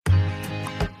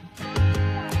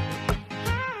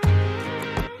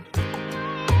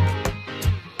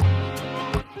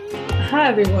Hi,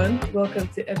 everyone. Welcome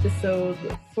to episode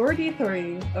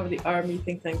 43 of the Army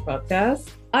Think Tank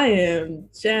podcast. I am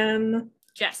Jen.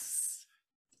 Jess.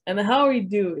 And how are you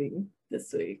doing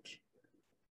this week?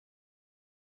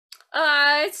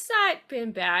 It's not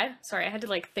been bad. Sorry, I had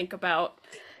to think about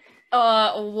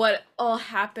what all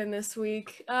happened this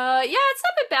week. Yeah, it's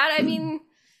not been bad. I mean,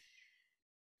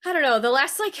 I don't know. The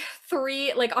last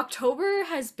October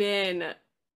has been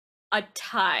a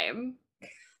time.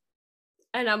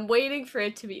 And I'm waiting for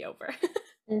it to be over.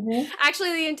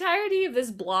 Actually, the entirety of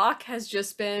this block has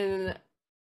just been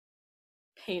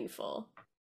painful.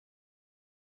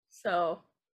 So.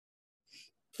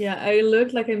 Yeah, I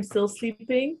look like I'm still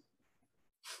sleeping.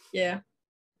 Yeah.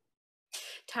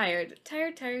 Tired.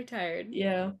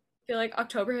 Yeah. I feel like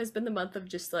October has been the month of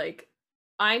just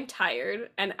I'm tired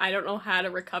and I don't know how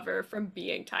to recover from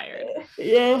being tired.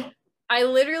 Yeah. I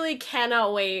literally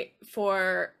cannot wait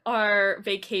for our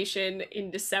vacation in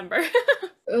December.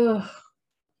 Ugh.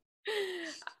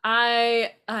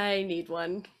 I need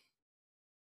one.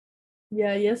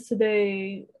 Yeah,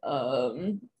 yesterday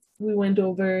we went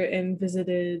over and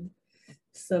visited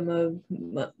some of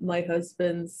my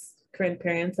husband's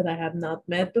grandparents that I have not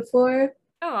met before.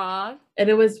 Aww. And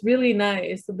it was really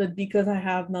nice, but because I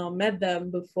have not met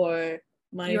them before,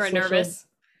 you were nervous.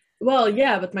 Well,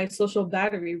 yeah, but my social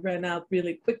battery ran out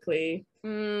really quickly.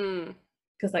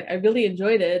 Because I really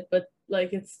enjoyed it, but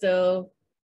it's still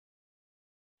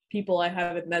people I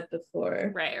haven't met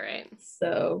before. Right.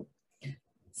 So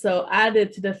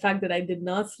added to the fact that I did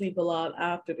not sleep a lot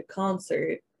after the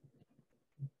concert,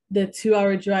 the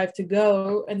 2-hour drive to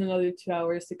go and another 2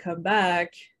 hours to come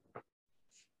back,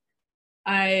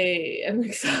 I am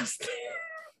exhausted.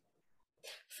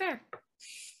 Fair.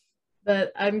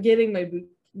 But I'm getting my boot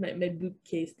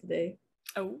case today.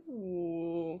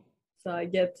 Oh. So I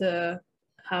get to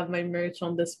have my merch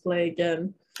on display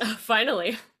again.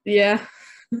 Finally. Yeah.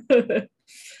 So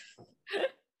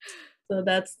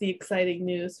that's the exciting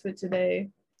news for today.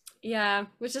 Yeah,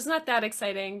 which is not that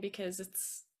exciting because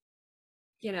it's,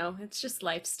 it's just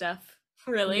life stuff,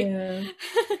 really. Yeah.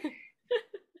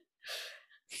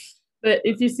 But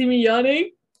if you see me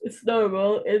yawning, it's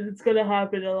normal. It's gonna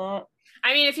happen a lot.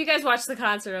 I mean, if you guys watched the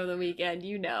concert over the weekend,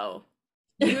 you know.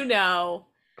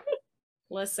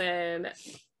 Listen,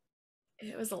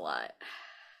 it was a lot.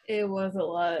 It was a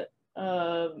lot.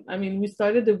 I mean, we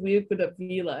started the week with a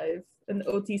V Live, an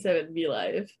OT7 V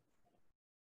Live.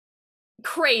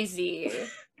 Crazy.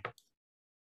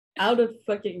 Out of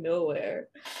fucking nowhere.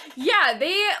 Yeah,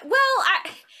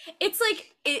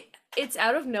 it's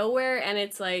out of nowhere and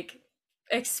it's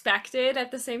expected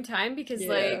at the same time because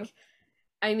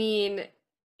I mean,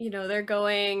 they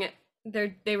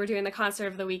were doing the concert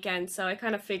of the weekend, so I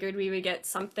kind of figured we would get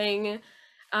something.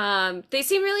 They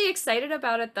seem really excited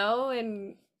about it though,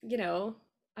 and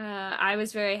I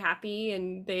was very happy,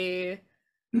 and they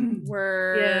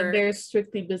were their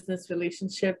strictly business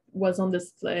relationship was on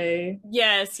display.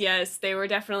 Yes, they were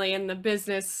definitely in the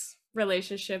business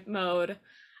relationship mode.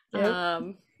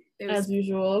 Yep. It was as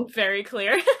usual. Very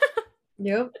clear.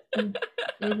 Yep.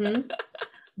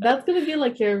 That's gonna be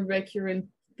a recurrent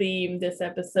theme this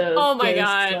episode. Oh my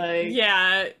god.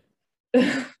 Yeah.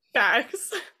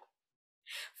 Facts.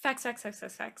 Facts.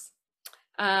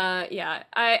 Yeah.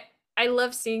 I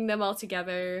love seeing them all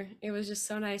together. It was just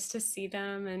so nice to see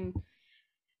them, and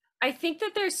I think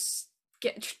that they're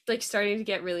starting to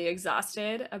get really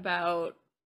exhausted about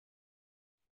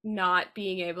not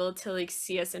being able to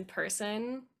see us in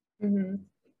person.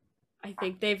 I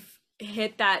think they've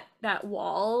hit that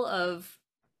wall of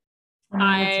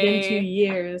it's been 2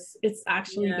 years. It's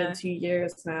actually been 2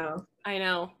 years now. I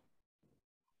know.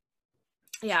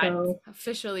 Yeah, so.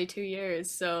 Officially 2 years.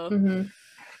 So when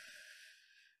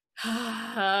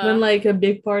a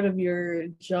big part of your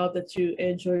job that you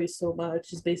enjoy so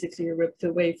much is basically ripped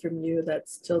away from you,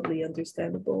 that's totally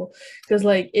understandable, because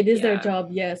it is their job,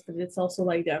 yes, but it's also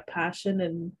their passion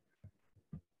and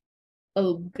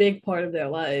a big part of their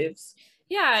lives.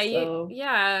 Yeah,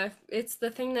 it's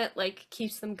the thing that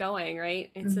keeps them going,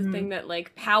 right? It's the thing that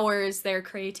powers their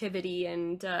creativity,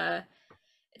 and to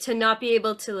not be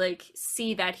able to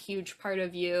see that huge part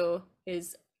of you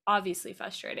is obviously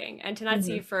frustrating, and to not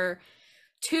see for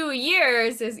 2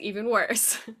 years is even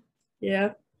worse.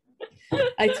 Yeah.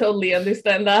 I totally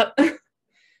understand that.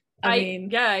 I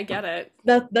get it.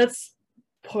 That's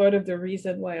part of the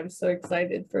reason why I'm so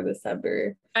excited for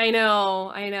December. I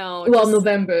know. Well,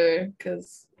 November,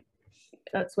 because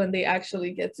that's when they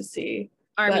actually get to see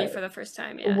Army for the first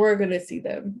time. Yeah, we're gonna see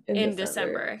them in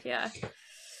December. Yeah,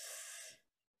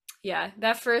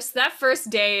 that first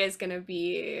day is gonna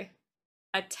be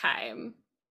a time.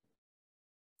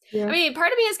 Yeah. I mean,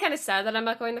 part of me is kind of sad that I'm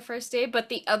not going the first day, but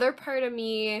the other part of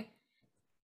me,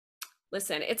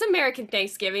 listen, it's American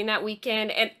Thanksgiving that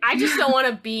weekend, and I just don't want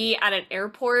to be at an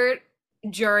airport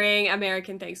during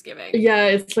American Thanksgiving. Yeah,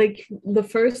 it's like the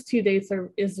first 2 days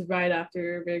is right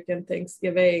after American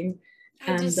Thanksgiving.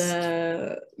 And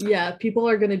yeah, people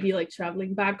are gonna be like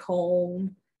traveling back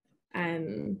home.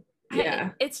 And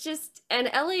yeah. It's just, and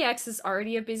LAX is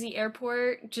already a busy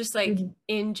airport, just like Mhm.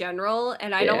 in general,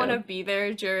 and I don't want to be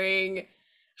there during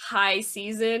high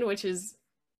season, which is,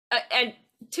 and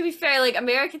to be fair, like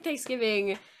American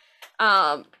Thanksgiving,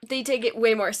 they take it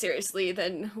way more seriously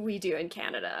than we do in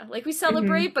Canada. Like we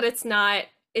celebrate, but it's not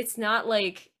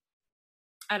like,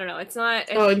 I don't know, it's not.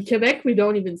 Oh, in Quebec, we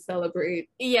don't even celebrate.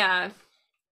 Yeah.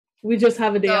 We just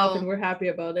have a day off and we're happy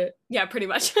about it. Yeah, pretty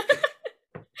much.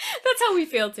 That's how we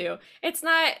feel too. It's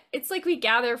like we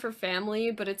gather for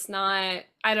family, but it's not,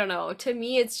 I don't know. To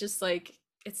me, it's just like,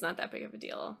 it's not that big of a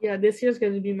deal. Yeah, this year's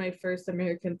going to be my first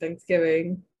American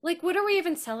Thanksgiving. Like, what are we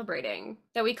even celebrating?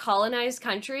 That we colonized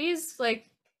countries? Like,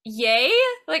 yay?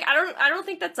 Like, I don't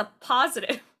think that's a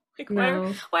positive. Like,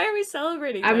 no. why are we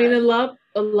celebrating I mean, a lot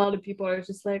of people are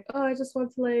just like, oh, I just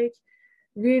want to like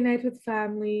reunite with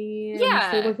family and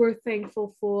say what we're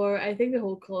thankful for. I think the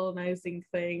whole colonizing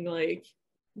thing like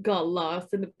got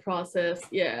lost in the process.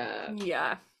 Yeah.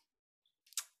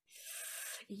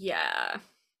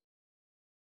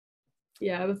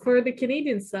 Yeah. But for the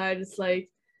Canadian side, it's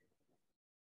like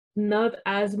not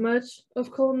as much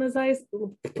of colonized.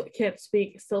 Can't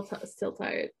speak. Still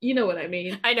tired. You know what I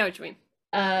mean? I know what you mean.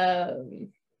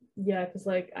 Yeah, because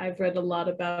like I've read a lot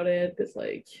about it. Because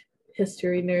like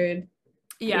history nerd.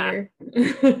 Yeah.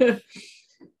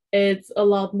 It's a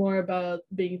lot more about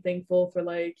being thankful for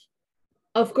like,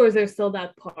 of course, there's still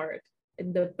that part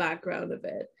in the background of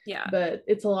it. Yeah. But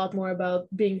it's a lot more about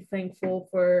being thankful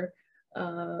for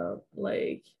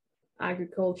like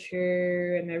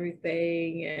agriculture and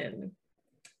everything, and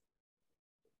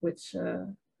which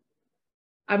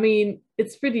I mean,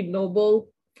 it's pretty noble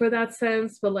for that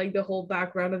sense, but like the whole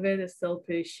background of it is still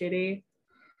pretty shitty.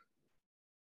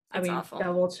 I mean, awful.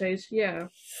 That will change. Yeah.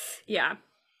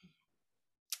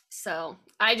 So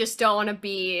I just don't want to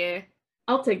be.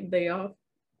 I'll take the day off.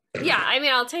 Yeah, I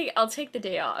mean, I'll take the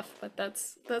day off, but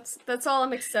that's all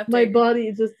I'm accepting. My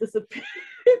body just disappeared.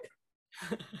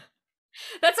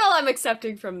 That's all I'm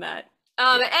accepting from that.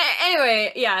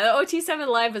 Anyway, yeah, the OT7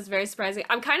 live was very surprising.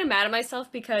 I'm kind of mad at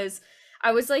myself because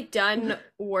I was like done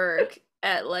work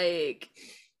at like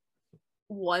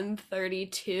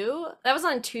 1:32. That was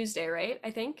on Tuesday, right?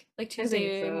 I think like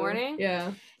Tuesday morning.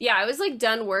 Yeah, I was like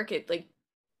done work at like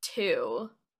 2,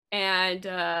 and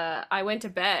I went to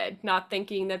bed not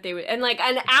thinking that they would, and like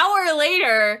an hour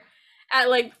later at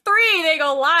like 3 they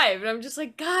go live, and I'm just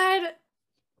like, God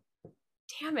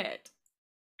damn it.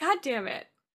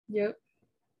 Yep.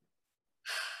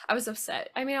 I was upset.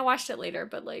 I mean, I watched it later,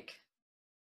 but like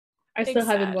I still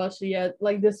haven't watched it yet.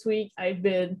 Like this week I've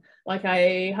been like,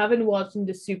 I haven't watched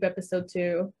The Soup episode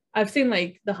 2. I've seen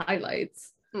like the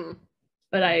highlights.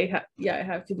 But I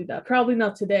have to do that. Probably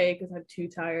not today because I'm too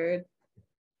tired.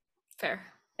 Fair.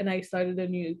 And I started a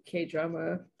new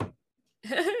K-drama.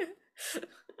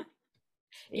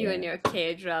 You and your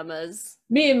K-dramas.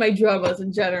 Me and my dramas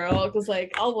in general, because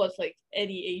like I'll watch like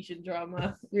any Asian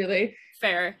drama, really.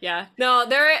 Fair, yeah. No,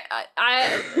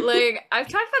 I like I've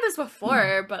talked about this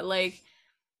before, but like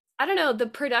I don't know, the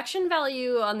production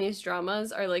value on these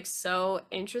dramas are like so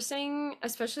interesting,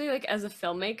 especially like as a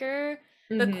filmmaker.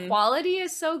 The quality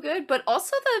is so good, but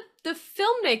also the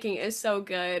filmmaking is so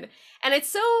good, and it's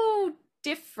so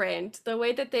different the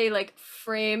way that they like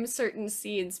frame certain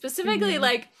scenes, specifically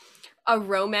like a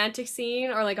romantic scene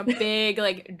or like a big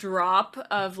like drop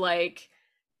of like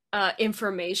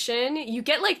information. You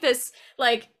get like this,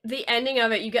 like the ending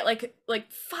of it, you get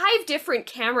like 5 different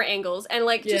camera angles and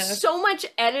like just so much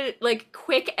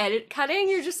quick edit cutting.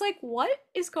 You're just like, what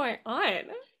is going on?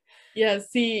 Yeah,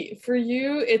 see, for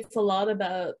you, it's a lot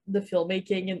about the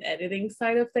filmmaking and editing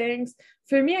side of things.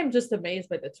 For me, I'm just amazed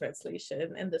by the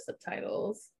translation and the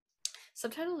subtitles.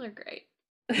 Subtitles are great.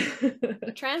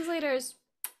 Translators,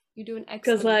 you do an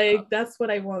excellent job. Because, like, job. That's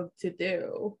what I want to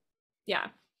do. Yeah.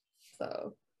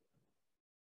 So.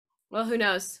 Well, who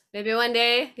knows? Maybe one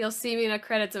day you'll see me in the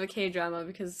credits of a K-drama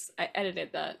because I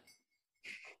edited that.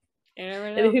 You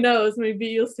never know. And who knows, maybe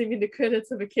you'll see me in the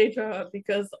credits of a K-drama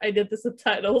because I did the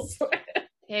subtitles.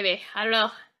 Maybe. I don't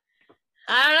know.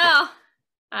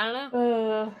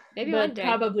 Maybe one day.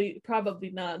 Probably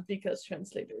not, because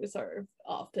translators are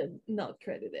often not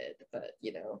credited, but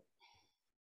you know.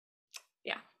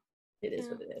 Yeah. It is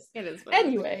what it is. It is.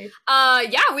 Anyway.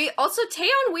 We also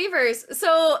Taeyeon Weavers.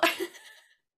 So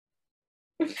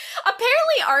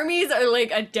Apparently armies are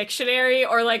like a dictionary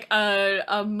or like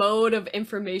a mode of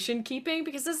information keeping,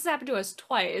 because this has happened to us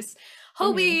twice. Hmm.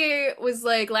 Hobie was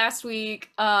like last week,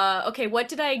 okay, what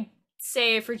did I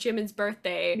say for Jimin's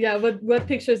birthday? Yeah, what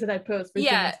pictures did I post for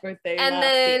Yeah. Jimin's birthday And last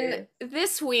then year?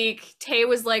 this week, Tay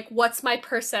was like, what's my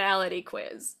personality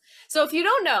quiz? So if you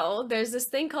don't know, there's this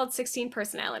thing called 16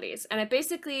 personalities, and it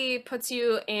basically puts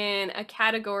you in a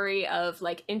category of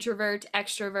like introvert,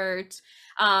 extrovert,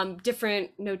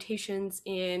 different notations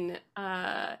in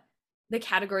the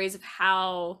categories of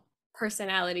how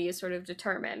personality is sort of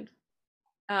determined.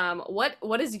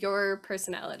 What is your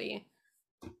personality?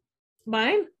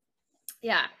 Mine?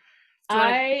 Yeah. Do you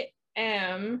want to? I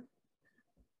am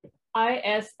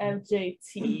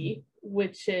ISFJT,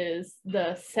 which is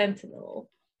the Sentinel.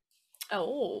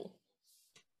 Oh.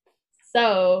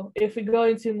 So if we go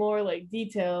into more like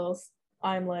details,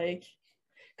 I'm like,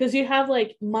 because you have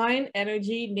like mind,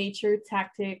 energy, nature,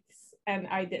 tactics, and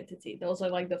identity. Those are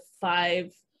like the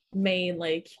five main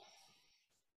like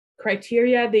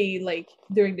criteria they like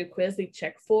during the quiz they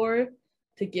check for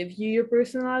to give you your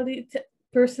personality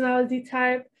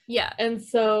type. Yeah. And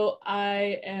so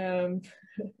I am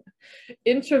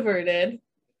introverted.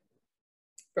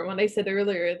 From what I said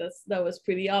earlier, that was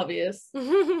pretty obvious.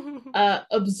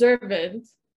 Observant,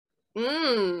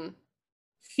 Mm.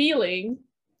 feeling,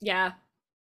 Yeah.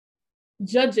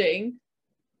 judging.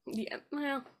 Yeah.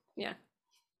 Well, yeah.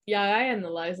 Yeah, I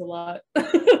analyze a lot.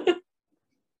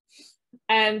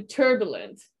 And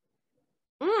turbulent.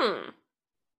 Mm.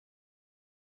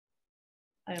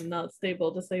 I am not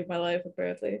stable to save my life,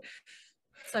 apparently.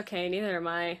 It's okay. Neither am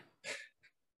I.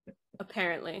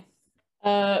 Apparently.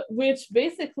 Which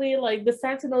basically, like, the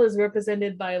Sentinel is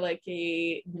represented by like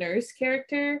a nurse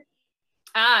character.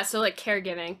 Ah, so like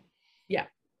caregiving. Yeah.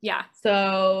 Yeah.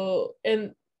 So,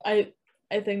 and I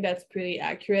think that's pretty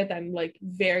accurate. I'm like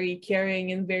very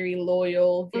caring and very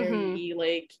loyal, Mm-hmm. very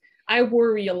like I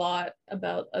worry a lot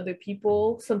about other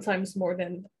people, sometimes more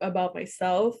than about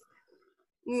myself.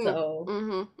 Mm. So,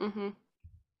 Mm-hmm. Mm-hmm.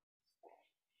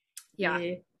 Yeah.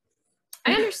 yeah.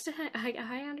 I understand.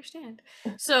 I understand.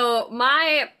 So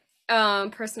my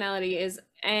personality is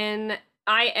INTJT.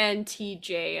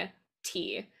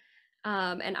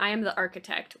 And I am the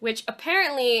architect, which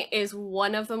apparently is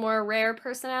one of the more rare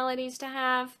personalities to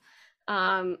have.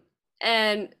 Um,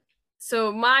 and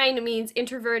so mine means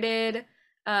introverted,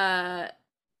 uh,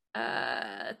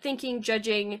 thinking,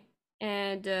 judging,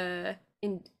 and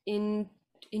in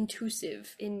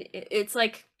intuitive. It's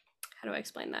like, how do I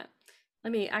explain that?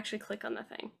 Let me actually click on the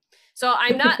thing. So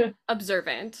I'm not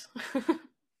observant.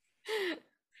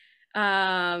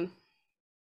 um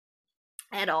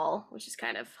at all, which is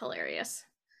kind of hilarious.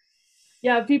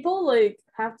 Yeah, people like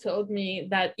have told me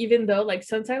that even though like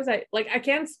sometimes I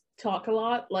can't talk a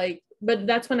lot, like but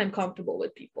that's when I'm comfortable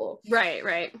with people. Right,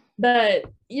 right. But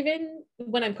even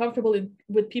when I'm comfortable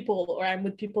with people or I'm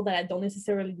with people that I don't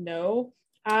necessarily know,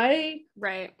 I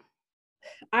Right.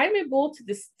 I'm able to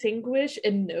distinguish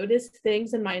and notice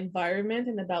things in my environment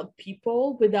and about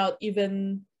people without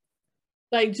even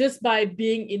like just by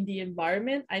being in the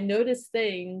environment, I notice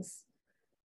things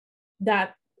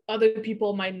that other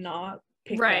people might not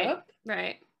pick Right. up.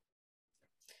 Right.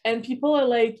 And people are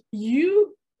like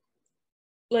you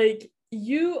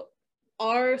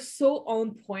are so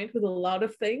on point with a lot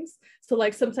of things. So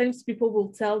like sometimes people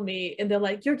will tell me and they're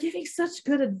like, you're giving such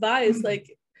good advice.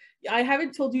 Like I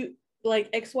haven't told you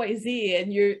like XYZ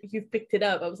and you've picked it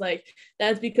up. I was like,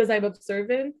 that's because I'm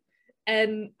observant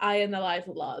and I analyze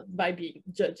a lot by being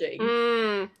judging.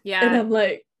 And Yeah. I'm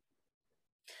like,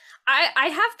 I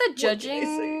have the what can I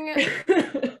judging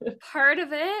say? part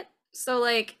of it. So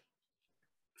like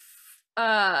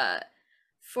uh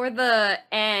for the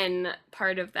N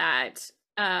part of that,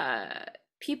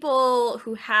 people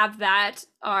who have that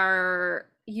are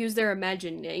use their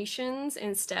imaginations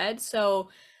instead. So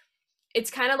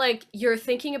it's kind of like you're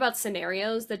thinking about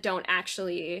scenarios that don't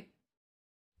actually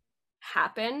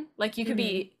happen. Like you could Mm-hmm.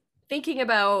 be thinking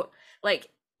about like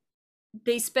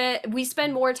we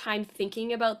spend more time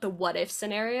thinking about the what if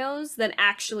scenarios than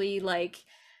actually like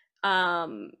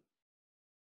um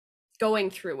going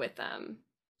through with them.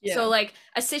 So Yeah. like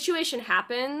a situation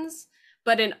happens,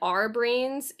 but in our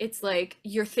brains, it's like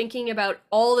you're thinking about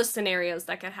all the scenarios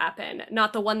that could happen,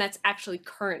 not the one that's actually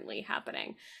currently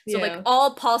happening. So like Yeah.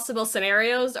 all possible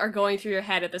scenarios are going through your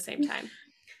head at the same time.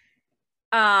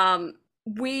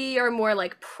 We are more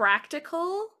like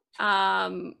practical,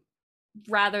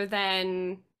 rather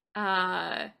than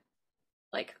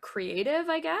like creative,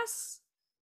 I guess.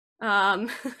 Um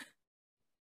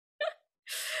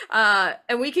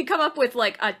and we can come up with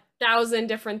like 1,000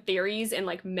 different theories in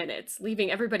like minutes,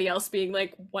 leaving everybody else being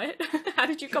like, what? How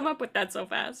did you come up with that so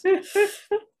fast?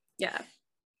 Yeah.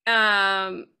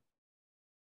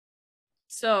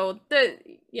 So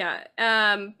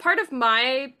part of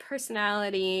my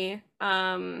personality,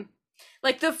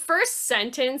 like the first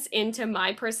sentence into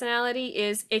my personality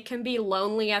is it can be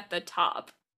lonely at the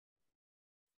top.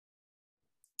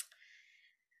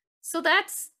 So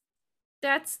that's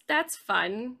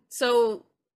fun. So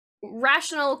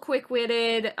rational,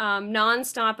 quick-witted,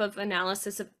 non-stop of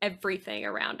analysis of everything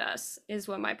around us is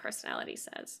what my personality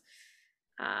says.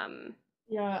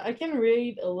 Yeah, I can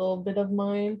read a little bit of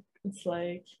mine. It's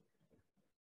like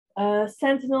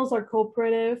Sentinels are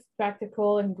cooperative,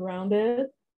 practical, and grounded.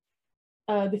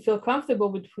 They feel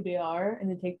comfortable with who they are, and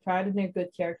they take pride in their good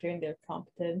character and their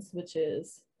competence, which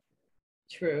is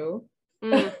true.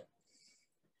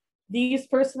 These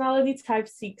personality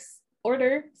types seeks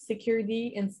order,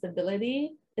 security, and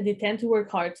stability, and they tend to work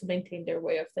hard to maintain their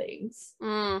way of things.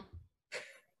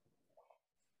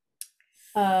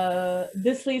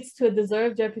 This leads to a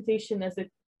deserved reputation as a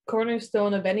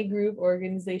cornerstone of any group or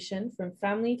organization, from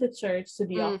family to church to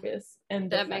the office.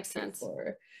 And that makes sense.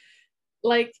 Floor.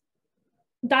 Like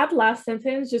that last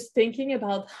sentence, just thinking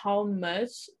about how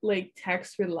much like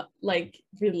Tex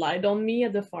relied on me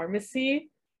at the pharmacy.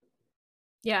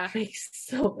 Yeah, makes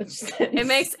so much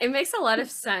sense. It makes a lot of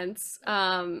sense.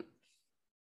 Mine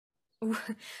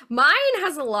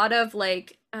has a lot of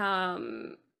like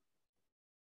so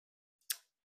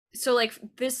like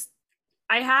this,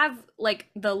 I have like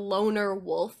the loner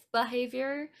wolf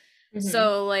behavior.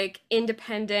 So like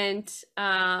independent,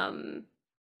 want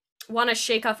to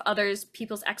shake off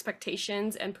people's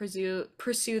expectations and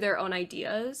pursue their own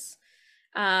ideas.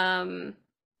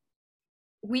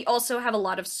 We also have a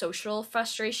lot of social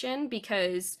frustration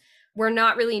because we're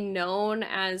not really known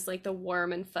as like the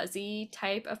warm and fuzzy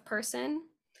type of person.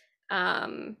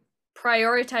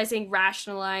 Prioritizing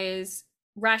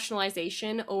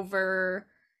rationalization over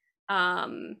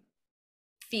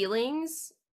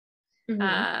feelings,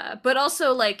 but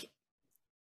also like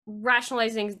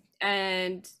rationalizing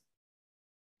and,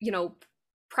 you know,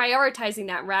 prioritizing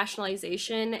that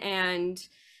rationalization and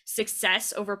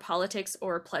success over politics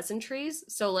or pleasantries.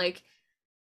 So like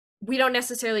we don't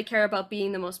necessarily care about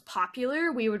being the most popular.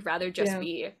 We would rather just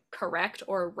be correct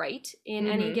or right in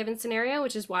any given scenario,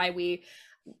 which is why we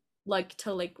like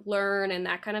to like learn and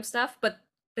that kind of stuff. But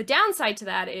the downside to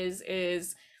that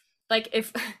is like,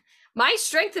 if my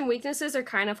strengths and weaknesses are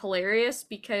kind of hilarious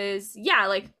because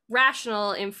like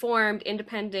rational, informed,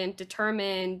 independent,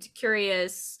 determined,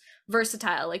 curious,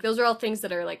 versatile, like those are all things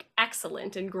that are like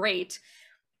excellent and great.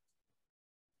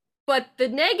 But the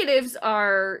negatives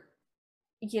are,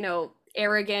 you know,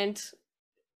 arrogant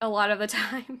a lot of the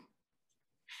time.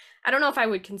 I don't know if I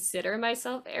would consider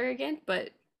myself arrogant,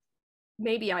 but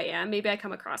maybe I am. Maybe I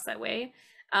come across that way.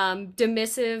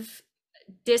 Dismissive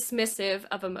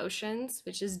of emotions,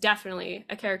 which is definitely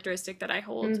a characteristic that I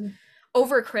hold.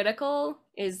 Overcritical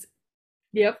is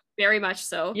very much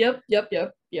so. Yep.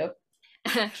 Love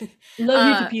you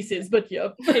to pieces, but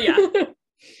yep.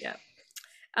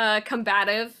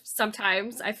 Combative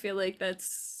sometimes. I feel like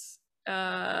that's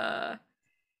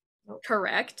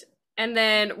correct. And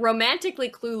then romantically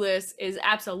clueless is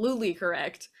absolutely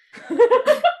correct.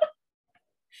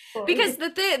 Because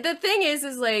the thing is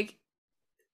like,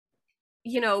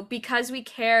 you know, because we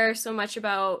care so much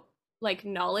about like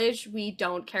knowledge, we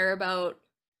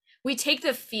take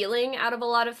the feeling out of a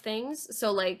lot of things.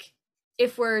 So like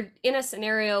if we're in a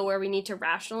scenario where we need to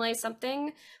rationalize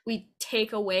something, we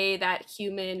take away that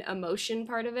human emotion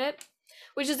part of it,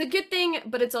 which is a good thing,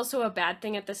 but it's also a bad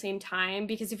thing at the same time,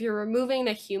 because if you're removing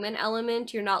the human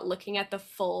element, you're not looking at the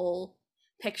full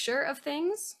picture of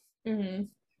things. What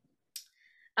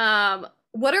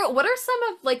are some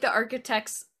of like the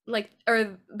architects, like,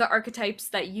 or the archetypes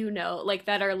that you know, like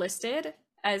that are listed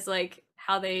as like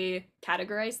how they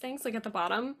categorize things? Like at the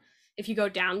bottom, if you go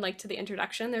down like to the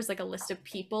introduction, there's like a list of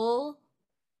people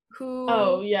who...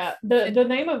 the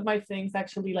name of my thing's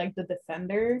actually like the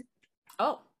Defender.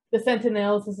 The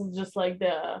Sentinels, this is just like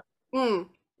the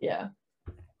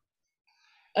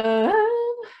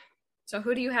so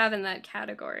who do you have in that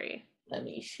category? Let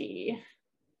me see.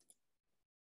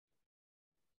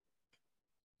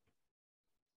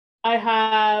 I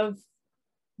have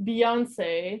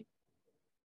Beyonce.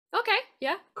 Okay,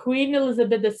 yeah. Queen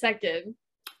Elizabeth II.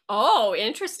 Oh,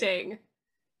 interesting.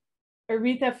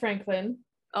 Aretha Franklin.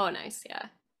 Oh, nice, yeah.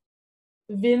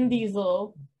 Vin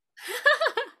Diesel.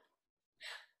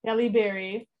 Halle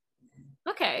Berry.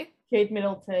 Okay. Kate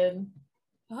Middleton.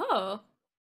 Oh.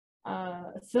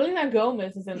 Selena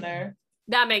Gomez is in there.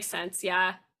 That makes sense,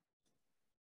 yeah.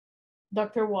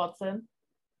 Dr. Watson.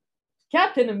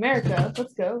 Captain America.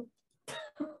 Let's go.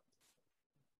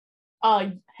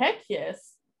 Heck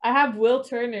yes. I have Will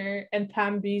Turner and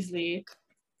Pam Beesly.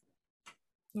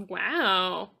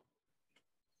 Wow.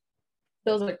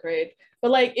 Those are great.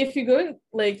 But like, if you go in,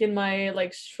 like in my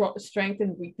like strength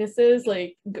and weaknesses,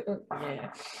 like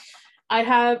yeah, I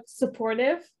have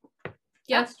supportive,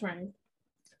 yeah, strength,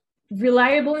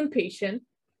 reliable and patient,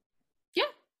 yeah,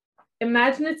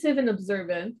 imaginative and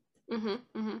observant,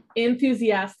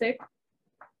 enthusiastic,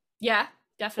 yeah,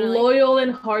 definitely, loyal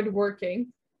and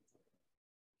hardworking,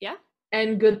 yeah,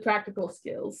 and good practical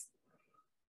skills.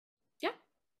 Yeah,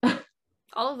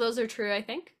 all of those are true, I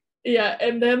think. Yeah,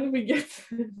 and then we get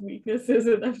to weaknesses,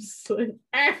 and I'm just like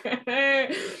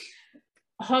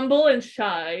humble and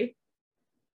shy.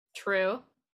 True.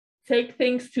 Take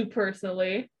things too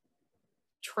personally.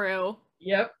 True.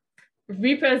 Yep.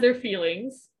 Repress their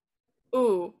feelings.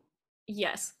 Ooh,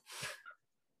 yes.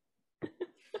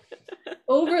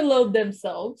 Overload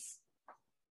themselves.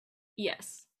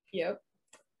 Yes. Yep.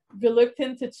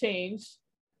 Reluctant to change.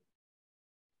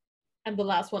 And the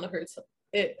last one hurts.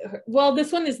 Well,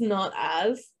 this one is not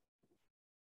as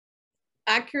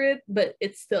accurate, but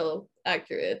it's still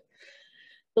accurate.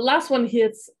 The last one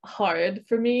hits hard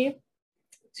for me.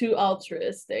 Too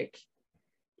altruistic.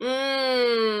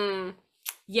 Yeah.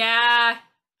 Yeah.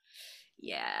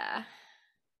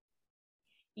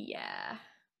 Yeah.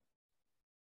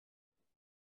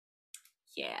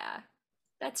 Yeah.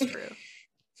 That's true.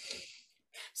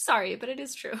 Sorry, but it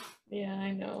is true. Yeah,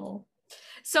 I know.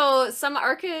 So some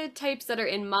archetypes that are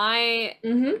in my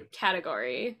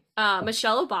category,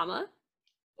 Michelle Obama.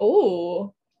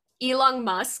 Oh. Elon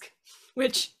Musk,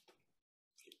 which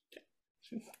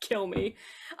kill me.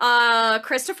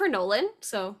 Christopher Nolan,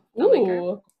 so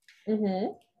filmmaker.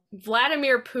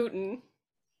 Vladimir Putin.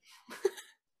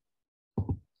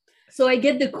 So I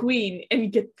get the Queen and you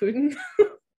get Putin.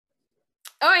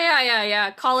 Oh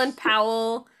yeah. Colin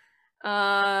Powell,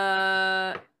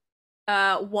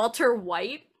 Walter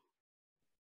White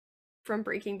from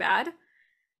Breaking Bad,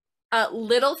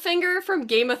 Littlefinger from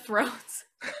Game of Thrones,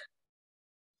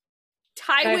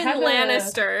 Tywin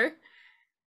Lannister,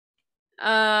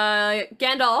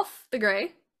 Gandalf the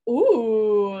Grey.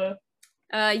 Ooh.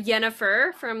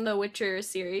 Yennefer from the Witcher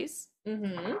series.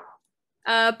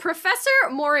 Professor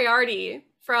Moriarty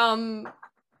from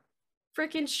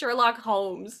freaking Sherlock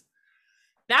Holmes.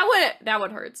 That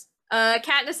one hurts.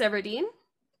 Katniss Everdeen.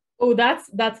 Oh, that's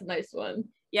a nice one.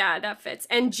 Yeah, that fits.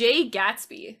 And Jay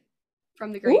Gatsby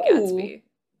from The Great Gatsby.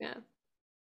 Yeah.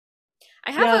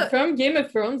 I have from Game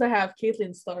of Thrones, I have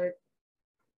Caitlin Stark.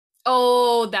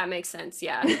 Oh, that makes sense.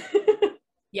 Yeah.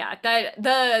 Yeah, that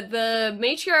the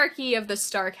matriarchy of the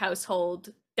Stark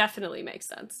household definitely makes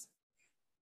sense.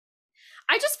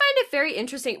 I just find it very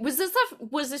interesting. Was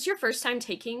this your first time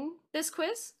taking this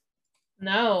quiz?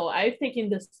 No, I've taken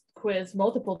this quiz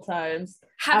multiple times.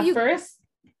 At first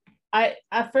I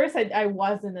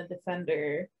wasn't a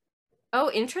defender. Oh,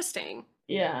 interesting.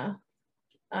 Yeah.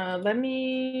 Let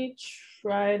me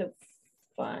try to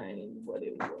find what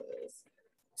it was.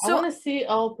 So, I want to see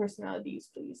all personalities,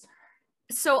 please.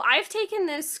 So I've taken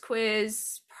this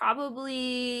quiz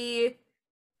probably,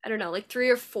 I don't know, like 3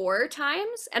 or 4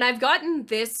 times, and I've gotten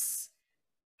this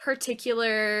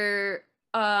particular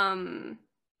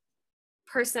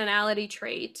personality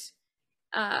trait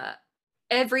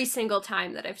every single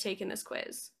time that I've taken this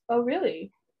quiz. Oh,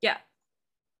 really? Yeah.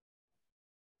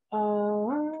 I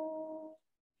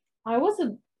was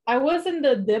in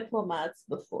the diplomats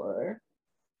before.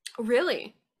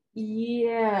 Really?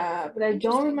 Yeah, but I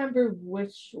don't remember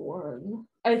which one.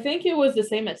 I think it was the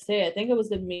same as Say. I think it was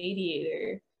the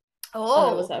mediator. Oh.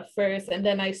 That was at first, and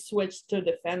then I switched to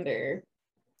defender.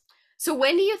 So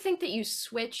when do you think that you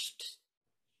switched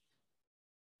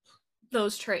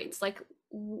those traits? Like,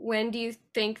 when do you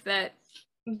think that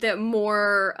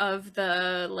more of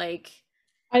the, like...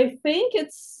 I think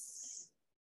it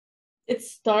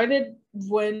started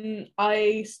when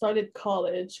I started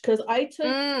college, because I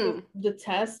took the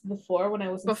test before when I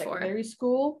was in secondary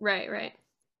school. Right.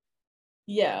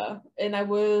 Yeah, and I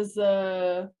was,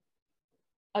 I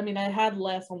mean, I had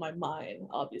less on my mind,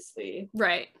 obviously.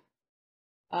 Right.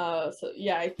 So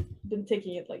yeah, I've been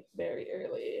taking it like very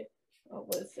early. Oh,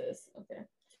 what is this? Okay.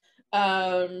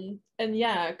 And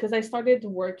yeah, because I started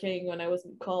working when I was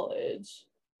in college.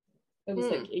 I was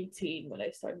like 18 when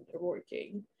I started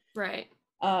working. Right.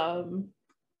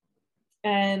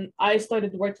 And I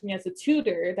started working as a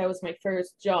tutor. That was my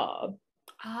first job.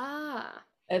 Ah.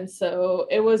 And so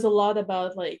it was a lot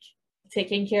about like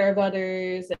taking care of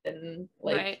others and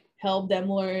like help them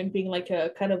learn, being like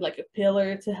a kind of like a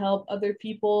pillar to help other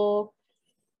people.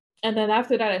 And then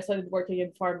after that, I started working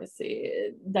in pharmacy.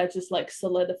 That just like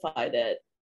solidified it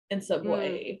in some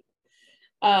way.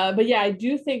 But yeah, I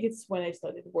do think it's when I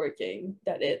started working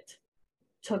that it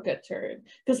took a turn.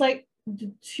 Because like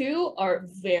the two are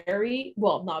very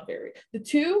well, not very. The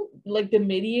two, like the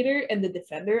mediator and the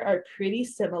defender, are pretty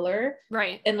similar.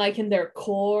 Right. And like in their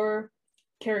core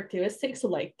characteristics, so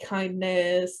like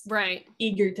kindness, right,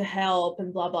 eager to help,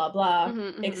 and blah blah blah.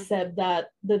 Except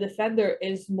that the defender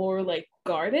is more like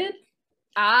guarded.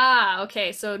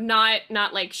 Okay, so not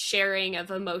like sharing of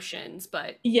emotions,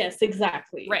 but yes,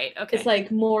 exactly. Right, okay. It's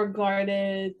like more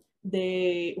guarded.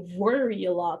 They worry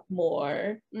a lot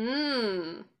more.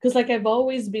 Because like I've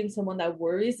always been someone that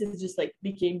worries. It just like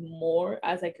became more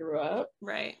as I grew up.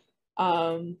 Right.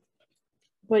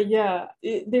 But yeah,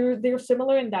 they're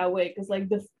similar in that way. Because like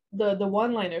the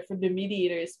one-liner for the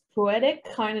mediator is poetic,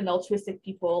 kind, and altruistic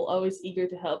people, always eager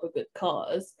to help a good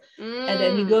cause. And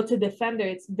then you go to defender,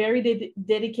 it's very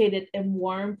dedicated and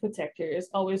warm protectors,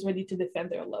 always ready to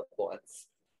defend their loved ones.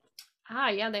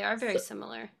 Yeah, they are very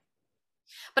similar.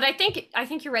 But I think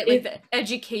you're right. Like the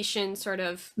education sort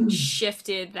of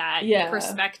shifted that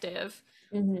perspective.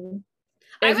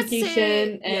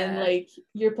 Education and like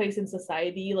your place in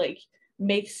society like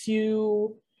makes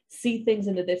you see things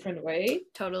in a different way.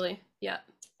 Totally. Yeah.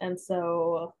 And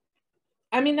so,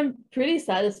 I mean, I'm pretty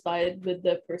satisfied with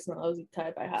the personality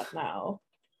type I have now.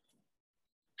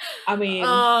 I mean,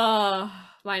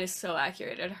 mine is so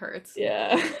accurate. It hurts.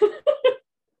 Yeah.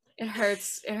 It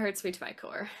hurts me to my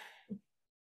core.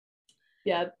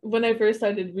 Yeah, when I first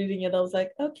started reading it, I was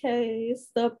like, okay,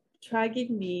 stop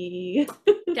dragging me.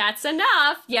 That's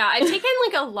enough. Yeah, I've taken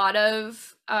like a lot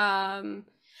of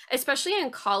especially in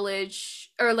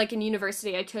college or like in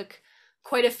university, I took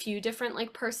quite a few different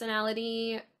like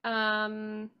personality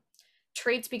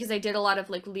traits because I did a lot of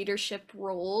like leadership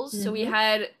roles. So we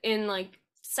had in like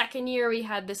second year we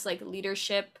had this like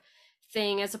leadership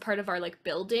thing as a part of our like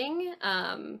building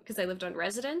because I lived on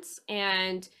residence,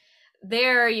 and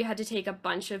there you had to take a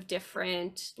bunch of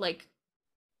different like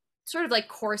sort of like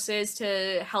courses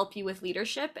to help you with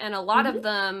leadership, and a lot of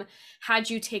them had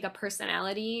you take a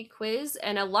personality quiz,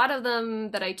 and a lot of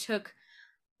them that I took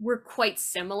were quite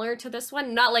similar to this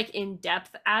one, not like in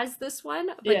depth as this one,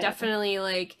 but definitely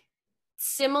like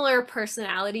similar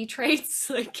personality traits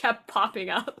like kept popping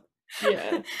up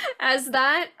as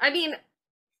that. I mean,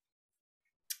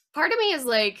 part of me is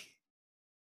like,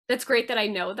 that's great that I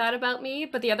know that about me,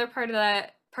 but the other part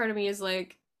of me is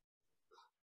like,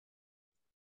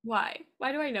 why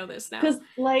do I know this now? Because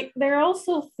like there are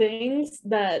also things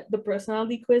that the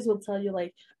personality quiz will tell you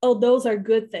like, oh, those are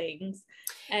good things,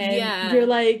 and you're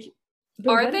like, but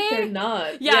are what they? if they're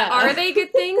not? Are they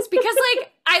good things? Because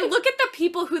like I look at the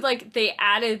people who like they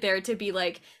added there to be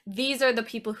like, these are the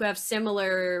people who have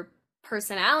similar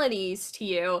personalities to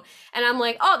you, and I'm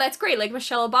like, oh, that's great, like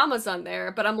Michelle Obama's on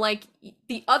there, but I'm like,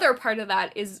 the other part of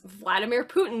that is Vladimir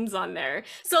Putin's on there,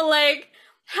 so like,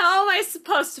 how am I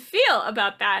supposed to feel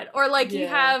about that? Or like you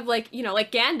have like, you know,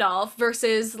 like Gandalf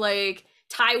versus like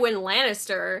Tywin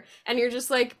Lannister, and you're just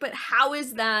like, but how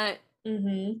is that?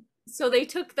 So they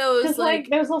took those like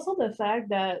there's also the fact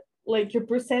that like your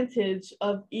percentage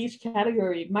of each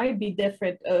category might be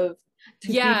different of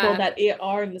two people that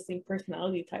are in the same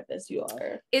personality type as you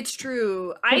are. It's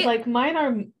true. Like mine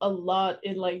are a lot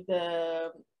in like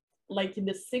the like in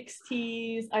the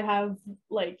 60s. I have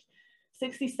like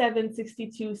 67,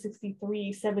 62,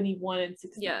 63, 71, and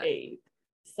 68.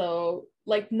 So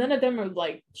like none of them are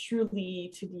like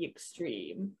truly to the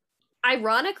extreme.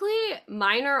 Ironically,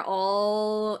 mine are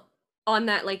all on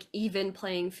that like even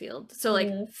playing field. So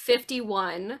like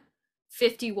 51,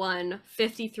 51,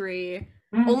 53.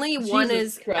 Only one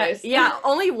is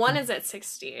only one is at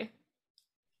 60,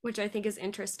 which I think is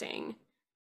interesting.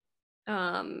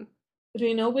 Do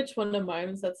you know which one of mine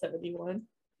is at 71?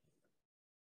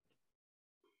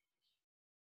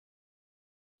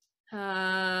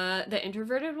 The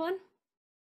introverted one?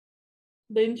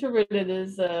 The introverted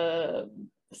is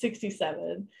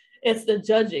 67. It's the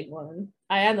judging one.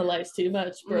 I analyze too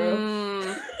much,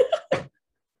 bro.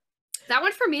 That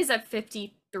one for me is at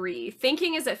 53.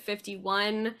 Thinking is at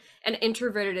 51, and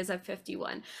introverted is at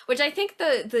 51. Which I think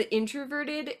the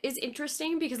introverted is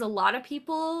interesting because a lot of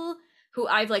people who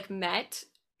I've like met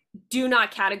do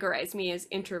not categorize me as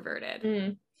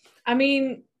introverted. I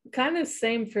mean, kind of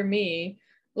same for me.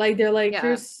 Like they're like,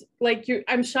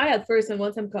 I'm shy at first, and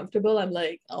once I'm comfortable, I'm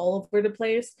like all over the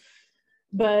place.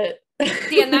 But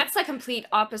see, and that's the complete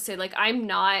opposite. Like I'm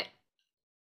not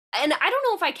and I don't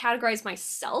know if I categorize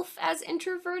myself as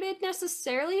introverted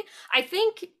necessarily. I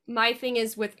think my thing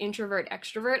is with introvert,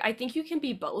 extrovert, I think you can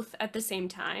be both at the same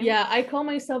time. Yeah, I call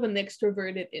myself an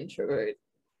extroverted introvert.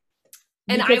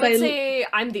 And I would say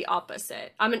I'm the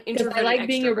opposite. I'm an introverted I like extrovert.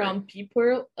 being around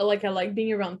people. Like I like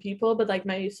being around people, but like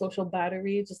my social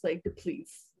battery just like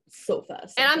depletes so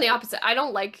fast. And I'm the opposite. I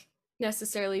don't like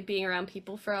necessarily being around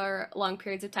people for long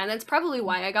periods of time. That's probably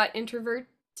why I got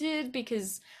introverted,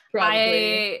 because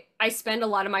I spend a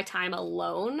lot of my time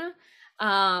alone.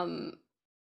 But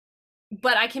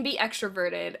I can be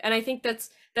extroverted, and I think that's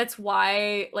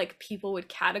why like people would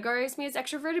categorize me as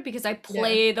extroverted, because I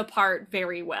play the part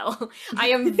very well. I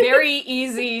am very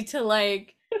easy to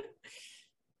like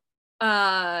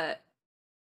to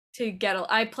get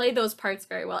I play those parts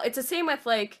very well. It's the same with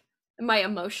like my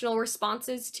emotional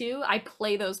responses too. I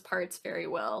play those parts very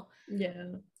well.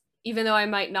 Yeah. Even though I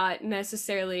might not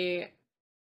necessarily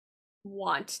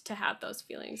want to have those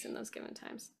feelings in those given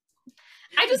times.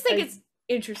 I just think it's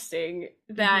interesting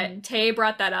that Tay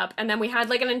brought that up, and then we had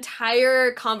like an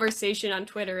entire conversation on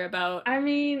Twitter about, I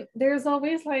mean, there's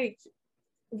always like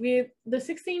with the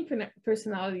 16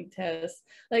 personality test,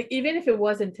 like even if it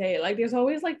wasn't Tay, like there's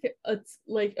always like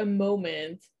a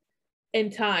moment in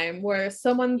time where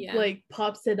someone like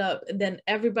pops it up, and then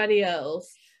everybody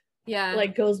else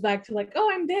like goes back to like, oh,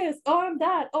 I'm this, oh, I'm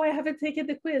that, oh, I haven't taken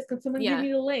the quiz, can someone give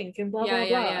me the link, and blah blah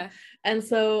blah. And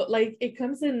so like it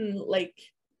comes in like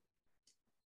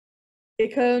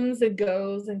it comes and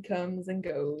goes and comes and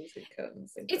goes and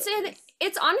comes and goes.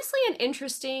 It's honestly an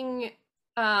interesting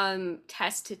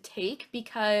test to take,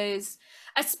 because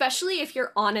especially if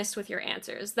you're honest with your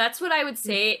answers, that's what I would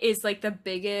say is like the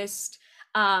biggest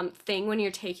thing when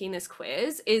you're taking this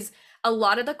quiz. Is a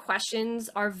lot of the questions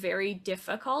are very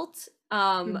difficult,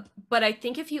 but I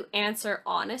think if you answer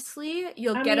honestly,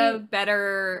 you'll get a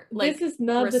better like this is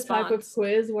not response. The type of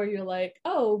quiz where you're like,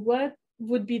 oh, what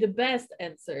would be the best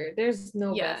answer? There's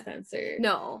no best answer.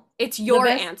 No, it's your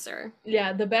answer.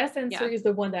 Yeah, the best answer is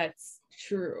the one that's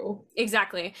true.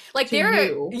 Exactly. Like there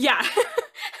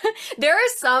are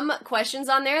some questions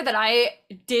on there that I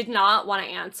did not want to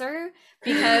answer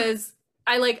because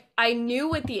I knew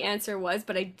what the answer was,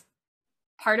 but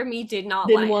part of me didn't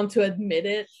want to admit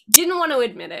it. Didn't want to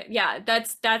admit it. Yeah,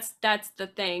 that's the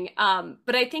thing.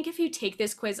 But I think if you take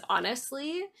this quiz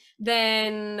honestly,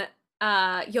 then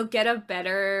you'll get a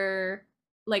better,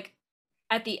 like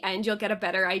at the end you'll get a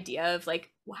better idea of like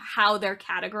how they're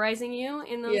categorizing you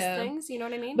in those things, you know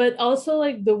what I mean? But also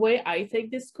like the way I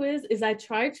take this quiz is I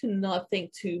try to not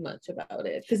think too much about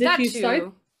it, because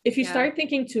if you start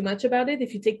thinking too much about it,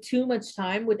 if you take too much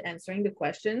time with answering the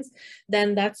questions,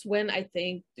 then that's when I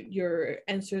think your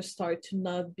answers start to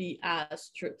not be as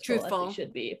truthful as they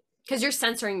should be, because you're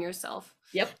censoring yourself.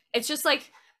 Yep. It's just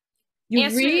like you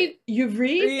read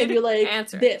and you're like,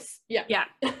 answer this. Yeah.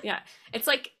 It's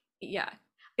like, it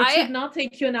should not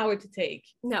take you an hour to take.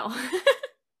 No.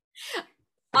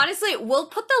 Honestly, we'll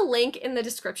put the link in the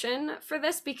description for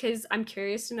this, because I'm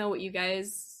curious to know what you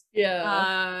guys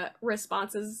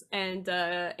responses and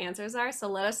answers are. So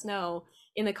let us know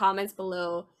in the comments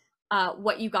below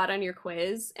what you got on your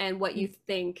quiz and what you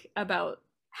think about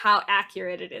how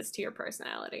accurate it is to your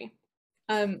personality.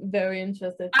 I'm very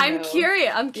interested. I'm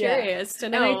curious to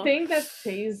know. And I think that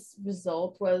Tay's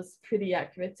result was pretty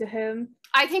accurate to him.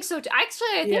 I think so too.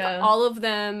 Actually, I think all of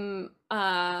them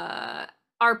are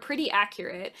pretty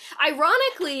accurate.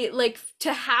 Ironically, like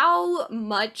to how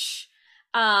much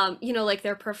like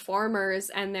their performers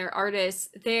and their artists,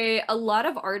 a lot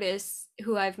of artists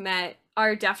who I've met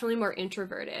are definitely more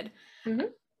introverted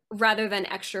rather than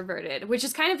extroverted, which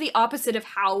is kind of the opposite of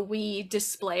how we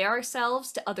display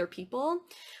ourselves to other people,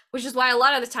 which is why a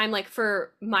lot of the time, like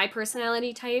for my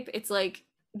personality type, it's like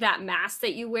that mask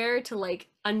that you wear to like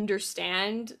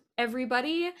understand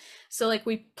everybody. So like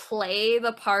we play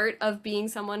the part of being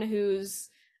someone who's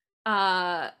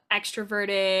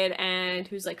extroverted and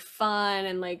who's like fun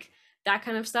and like that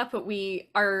kind of stuff, but we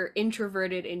are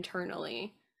introverted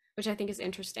internally, which I think is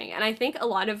interesting. And I think a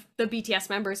lot of the BTS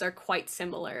members are quite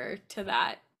similar to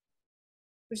that,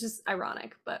 which is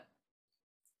ironic. But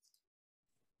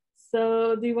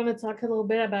so do you want to talk a little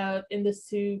bit about In the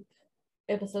Soup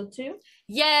episode 2?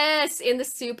 Yes, In the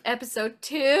Soup episode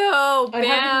 2. Bam. I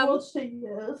haven't watched it,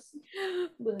 yes.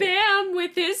 But... Bam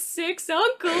with his 6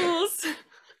 uncles.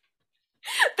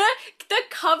 the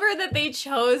cover that they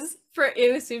chose for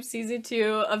In the Soup season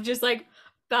 2 of just like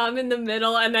Bam in the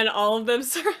middle and then all of them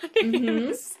surrounding him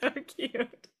was so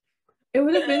cute. It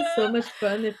would have been so much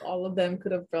fun if all of them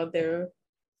could have brought their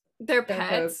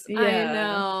pets.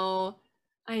 Yeah.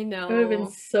 I know. It would have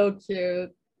been so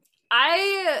cute.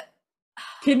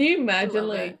 Can you I imagine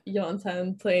love it. like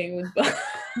Yontan playing with Bam?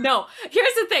 No,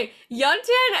 here's the thing.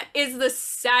 Yuntan is the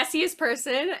sassiest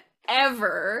person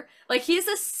ever. Like he's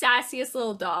the sassiest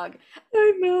little dog.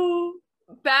 I know.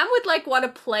 Bam would like want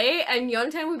to play, and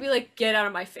Yuntan would be like, "Get out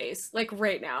of my face! Like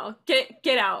right now,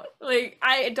 get out! Like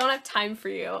I don't have time for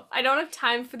you. I don't have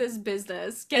time for this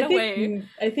business. Get away."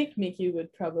 I think Mickey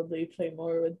would probably play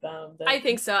more with Bam I than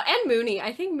think so, and Mooney.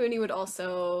 I think Mooney would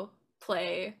also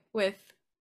play with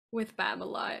Bam a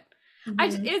lot.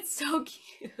 Mhm. It's so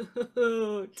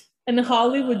cute. And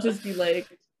Holly would just be like,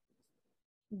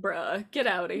 Bruh, get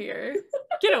out of here.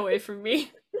 Get away from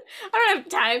me. I don't have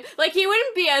time. Like he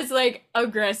wouldn't be as like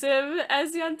aggressive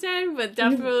as Yunten, but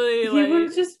definitely he would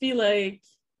like just be like,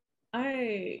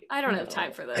 I don't have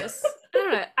time for this.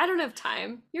 I don't have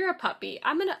time. You're a puppy.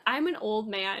 I'm an old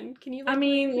man. Can you I like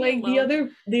leave mean, me like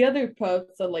alone? the other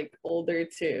pups are like older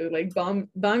too. Like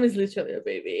Bam is literally a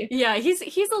baby. Yeah, he's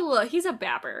a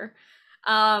babber.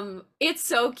 It's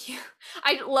so cute.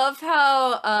 I love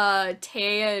how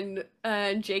Tay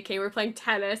and JK were playing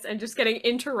tennis and just getting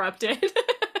interrupted the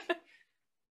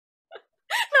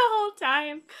whole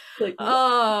time. Like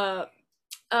what?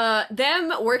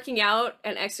 Them working out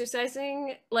and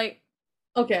exercising, like,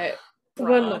 Okay,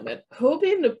 one bruh. moment.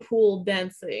 Hobie in the pool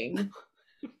dancing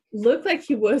looked like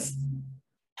he was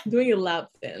doing a lap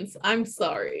dance. I'm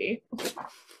sorry,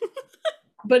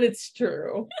 but it's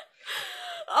true.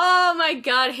 Oh my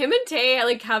god, him and Tay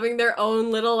like having their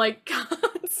own little like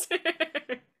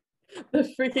concert.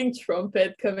 The freaking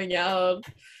trumpet coming out.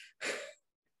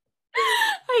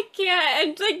 I can't.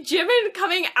 And like Jimin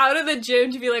coming out of the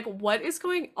gym to be like, what is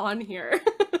going on here?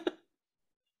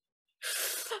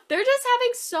 They're just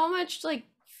having so much like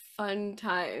fun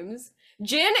times.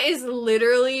 Jin is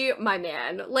literally my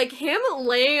man. Like him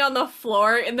laying on the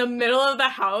floor in the middle of the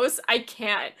house, I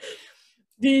can't.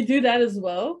 Do you do that as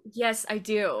well? Yes, I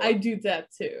do. I do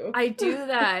that too. I do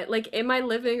that. Like in my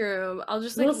living room, I'll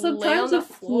just like Well, lay on sometimes the the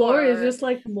floor is floor. just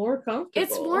like more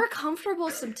It's more comfortable. comfortable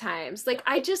sometimes. Like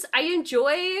I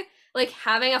enjoy like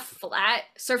having a flat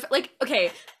surface. Like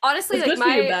okay, honestly, It's like good for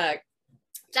your my back.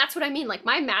 that's what I mean. Like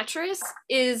my mattress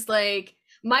is like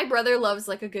my brother loves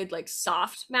like a good like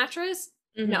soft mattress.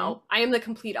 Mm-hmm. No, I am the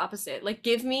complete opposite. Like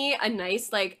give me a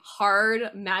nice like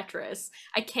hard mattress.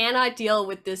 I cannot deal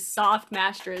with this soft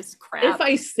mattress If crap.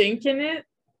 I sink in it,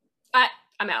 I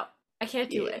I'm out. I can't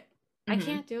do yeah. it. I Mm-hmm.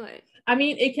 can't do it. I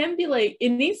mean, it can be like it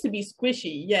needs to be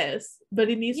squishy, yes, but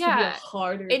it needs to be a Yeah.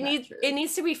 harder It mattress.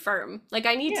 needs to be firm. Like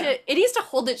I need Yeah. to it needs to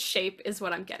hold its shape is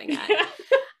what I'm getting at. Yeah.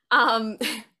 Um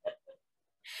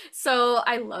so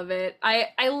I love it. I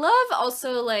love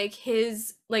also like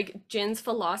his like Jin's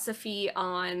philosophy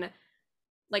on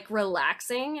like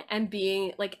relaxing and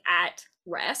being like at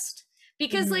rest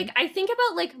because Mm-hmm. like I think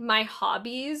about like my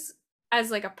hobbies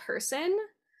as like a person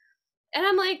and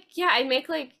I'm like yeah, I make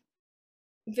like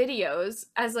videos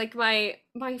as like my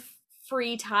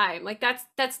free time. Like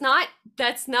that's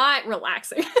not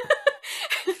relaxing.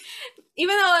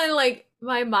 Even though in like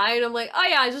my mind I'm like, oh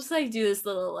yeah, I just like do this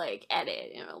little like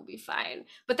edit and it'll be fine.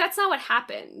 But that's not what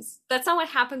happens. That's not what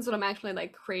happens when I'm actually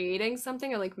like creating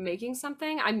something or like making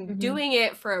something. I'm Mm-hmm. doing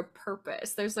it for a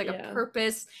purpose. There's like a Yeah.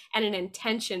 purpose and an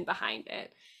intention behind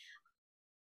it.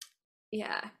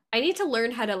 Yeah. I need to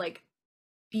learn how to like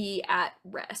be at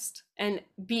rest and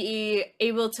be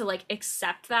able to like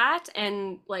accept that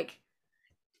and like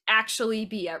actually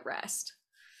be at rest.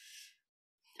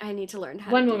 I need to learn how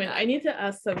to One do moment, I that. need to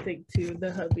ask something to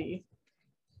the hubby.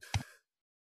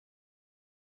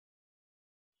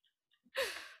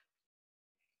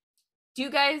 Do you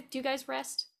guys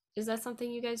rest? Is that something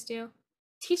you guys do?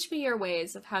 Teach me your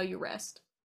ways of how you rest.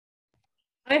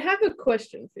 I have a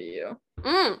question for you.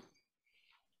 Mm.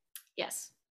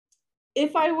 Yes.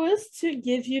 If I was to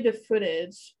give you the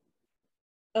footage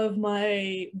of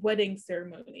my wedding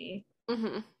ceremony,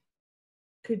 Mm-hmm.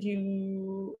 could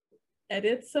you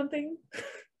edit something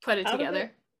Put it out of together.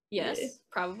 it? Yes, Yeah.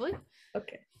 probably.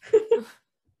 Okay.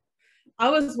 I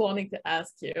was wanting to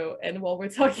ask you, and while we're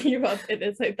talking about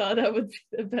edits, I thought that would be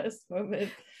the best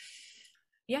moment.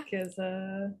 Yeah. Because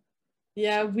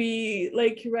yeah, we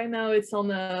like right now it's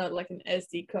on a like an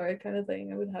SD card kind of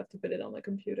thing. I would have to put it on the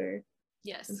computer and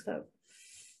Yes. stuff.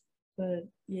 But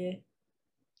yeah.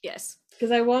 Yes.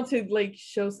 Because I want to like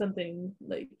show something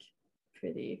like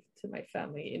pretty to my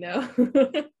family, you know.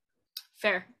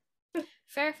 Fair.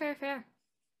 Fair, fair, fair.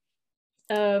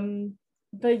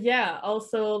 But yeah,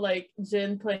 also like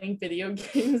Jin playing video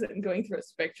games and going through a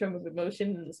spectrum of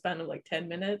emotion in the span of like 10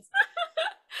 minutes.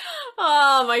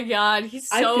 Oh my god, he's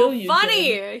I so feel you, funny.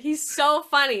 Jin. He's so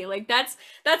funny. Like that's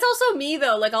also me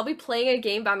though. Like I'll be playing a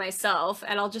game by myself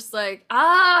and I'll just like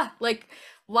like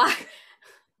Why?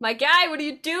 My guy, what are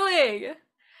you doing?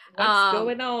 What's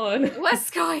going on?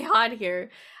 What's going on here?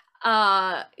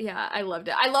 Yeah, I loved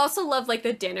it. I also loved like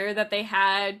the dinner that they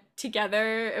had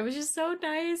together. It was just so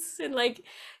nice, and like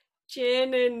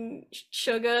Jin and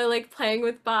Suga like playing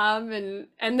with Bam,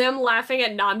 and them laughing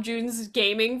at Namjoon's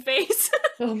gaming face.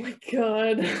 Oh my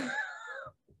god.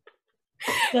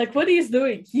 Like what he's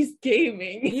doing, he's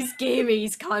gaming. He's gaming,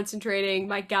 he's concentrating,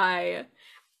 my guy.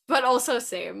 But also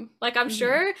same. Like I'm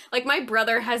sure like my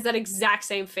brother has that exact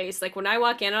same face. Like when I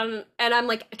walk in on and I'm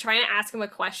like trying to ask him a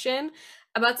question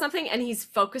about something and he's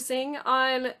focusing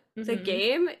on the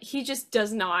game, he just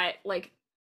does not like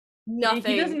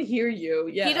nothing. He doesn't hear you.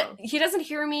 Yeah. He doesn't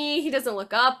hear me. He doesn't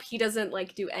look up. He doesn't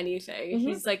like do anything.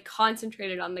 He's like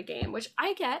concentrated on the game, which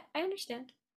I get. I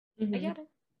understand. I get it.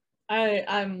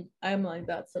 I'm like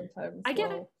that sometimes. I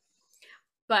get it.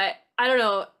 But I don't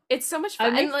know. It's so much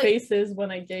fun. I make like, faces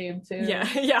when I game too. Yeah.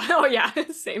 Oh yeah.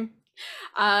 Same.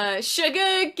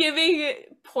 Suga giving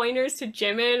pointers to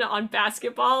Jimin on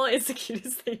basketball is the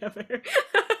cutest thing ever.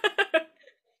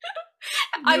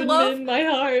 I love my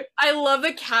heart. I love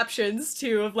the captions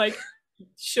too of like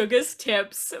Suga's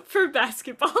tips for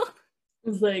basketball.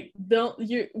 It's like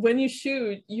when you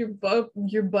shoot, your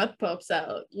butt pops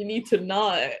out. You need to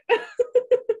not.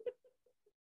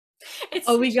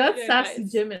 We got Sassy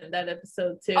Jimin in that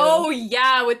episode too. Oh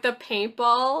yeah, with the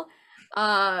paintball.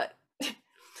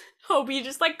 Hobie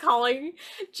just like calling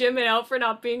Jimin out for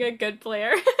not being a good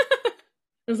player.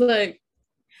 It's like,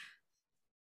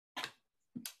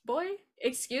 boy,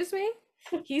 excuse me.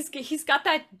 He's got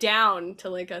that down to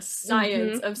like a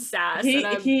science of sass.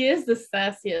 He is the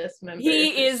sassiest member.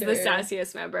 He is the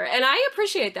sassiest member, and I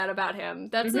appreciate that about him.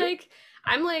 That's like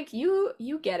I'm like you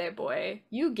get it, boy.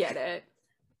 You get it.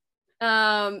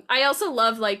 I also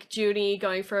love like Junie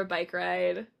going for a bike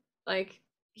ride. Like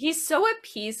he's so at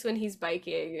peace when he's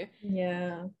biking.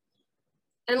 Yeah.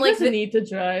 And like doesn't need to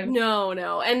drive.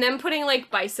 No. And then putting like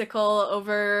bicycle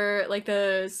over like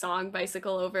the song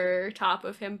bicycle over top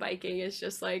of him biking is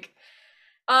just like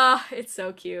it's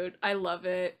so cute. I love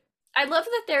it. I love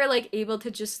that they're like able to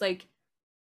just like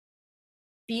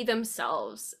be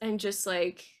themselves and just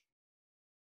like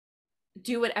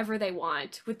do whatever they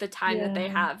want with the time that they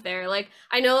have there. Like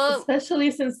I know, especially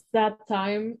since that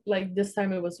time, like this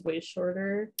time it was way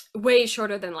shorter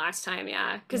than last time.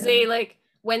 Because they like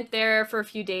went there for a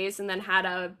few days and then had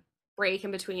a break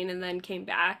in between and then came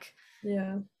back.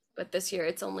 But this year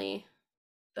it's only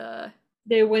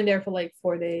they went there for like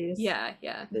 4 days.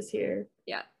 This year.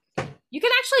 You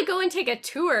can actually go and take a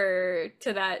tour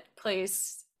to that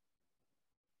place.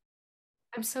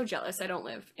 I'm so jealous I don't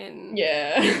live in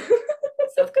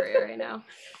South Korea right now.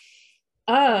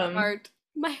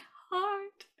 My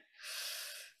heart.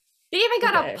 They even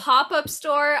got a pop-up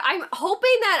store. I'm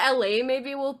hoping that LA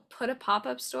maybe will put a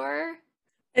pop-up store.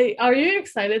 Hey, are you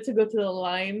excited to go to the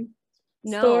Line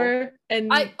store? And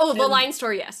the Line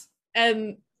store, yes.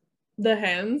 And the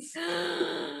Hands.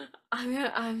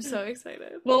 I'm so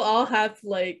excited. We'll all have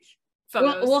like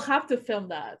photos. We'll have to film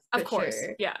that. Of course.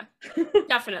 Sure. Yeah.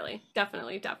 Definitely.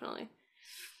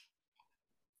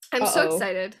 I'm so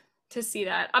excited to see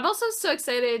that. I'm also so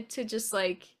excited to just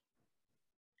like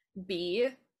be.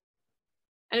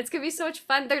 And it's gonna be so much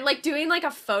fun. They're like doing like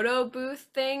a photo booth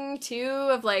thing too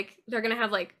of like they're gonna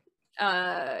have like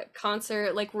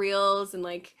concert like reels and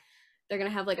like they're gonna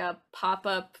have like a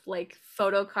pop-up like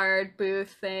photo card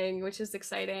booth thing, which is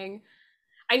exciting.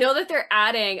 I know that they're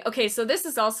adding so this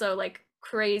is also like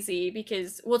crazy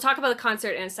because we'll talk about the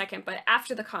concert in a second, but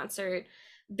after the concert,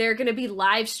 they're gonna be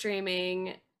live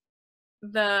streaming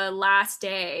the last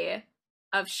day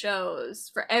of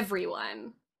shows for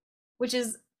everyone, which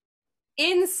is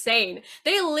insane.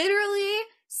 They literally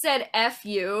said F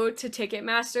you to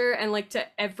Ticketmaster and like to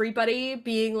everybody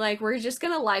being like, we're just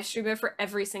gonna live stream it for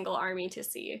every single army to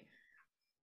see,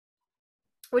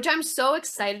 which I'm so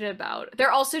excited about.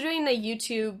 They're also doing the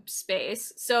YouTube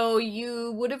space, so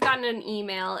you would have gotten an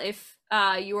email if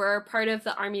you were part of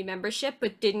the army membership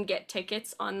but didn't get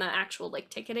tickets on the actual like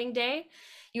ticketing day.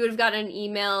 You would have gotten an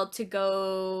email to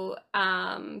go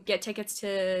get tickets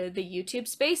to the YouTube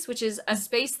space, which is a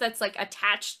space that's like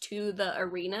attached to the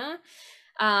arena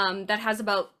that has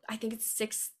about, I think it's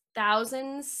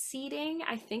 6,000 seating,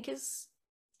 I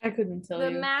couldn't tell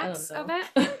the max of it.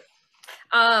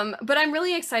 But I'm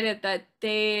really excited that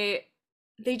they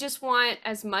just want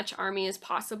as much army as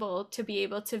possible to be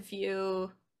able to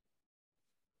view,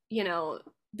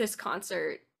 this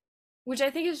concert, which I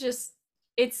think is just,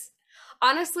 it's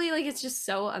honestly like it's just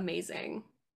so amazing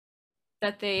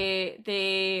that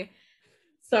they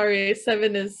sorry,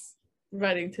 7 is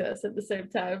writing to us at the same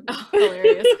time. Oh,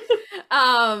 hilarious.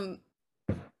 I'm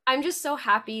just so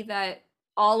happy that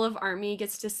all of Army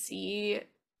gets to see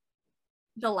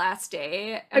the last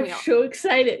day. I'm so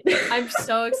excited. I'm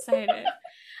so excited.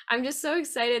 I'm just so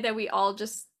excited that we all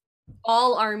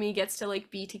Army gets to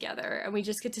like be together and we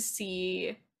just get to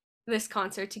see this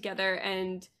concert together,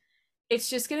 and it's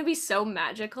just gonna be so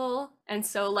magical and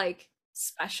so like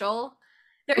special.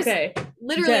 There's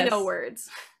literally Jess. no words.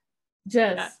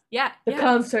 Jess. Yeah. The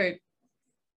concert.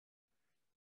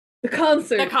 The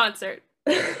concert.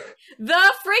 The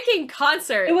freaking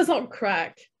concert. It was on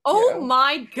crack. Oh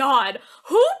my god.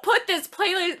 Who put this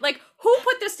playlist, like, who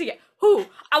put this together? Who?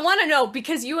 I want to know,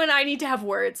 because you and I need to have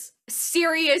words.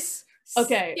 Serious words.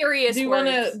 Do you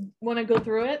want to go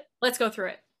through it? Let's go through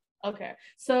it. Okay.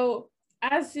 So,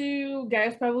 as you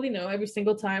guys probably know, every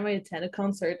single time I attend a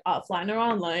concert, offline or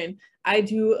online, I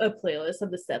do a playlist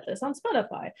of the set list on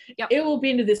Spotify. Yep. It will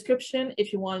be in the description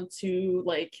if you want to,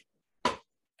 like,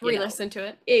 re-listen to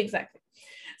it. Exactly.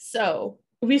 So,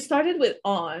 we started with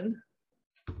On.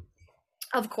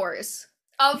 Of course.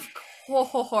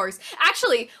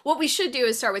 Actually, what we should do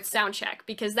is start with Soundcheck,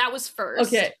 because that was first.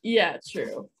 Okay, yeah,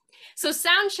 true. So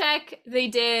Soundcheck, they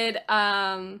did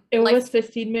it was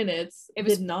 15 minutes. It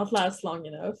did not last long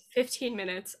enough. 15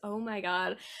 minutes. Oh my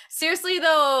god. Seriously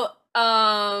though,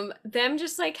 them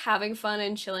just like having fun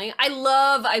and chilling. I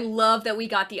love that we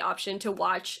got the option to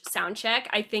watch Soundcheck.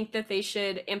 I think that they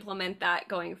should implement that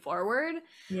going forward.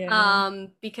 Yeah.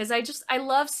 Because I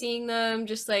love seeing them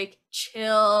just like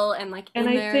chill and like in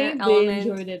their think element.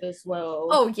 They enjoyed it as well.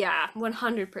 Oh yeah,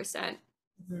 100%.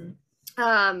 Mm-hmm.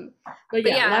 But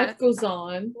yeah, Life Goes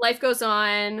On. Life Goes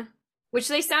On, which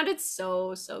they sounded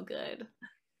so good.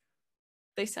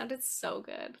 They sounded so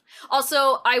good.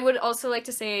 Also, I would also like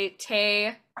to say,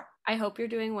 Tay, I hope you're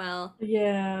doing well.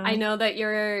 Yeah. I know that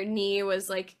your knee was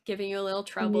like giving you a little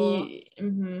trouble.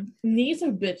 Knees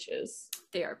are bitches.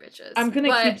 They are bitches. I'm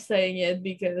gonna keep saying it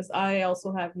because I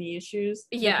also have knee issues.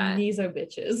 Yeah. Knees are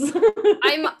bitches.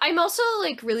 I'm also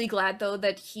like really glad though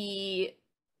that he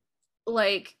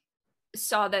like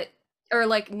saw that, or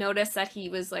like noticed that he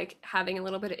was like having a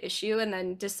little bit of issue, and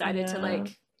then decided to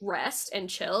like rest and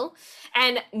chill.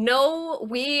 And no,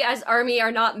 we as Army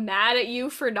are not mad at you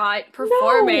for not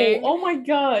performing. No! Oh my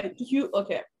god.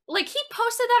 Like, he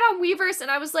posted that on Weverse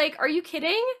and I was like, are you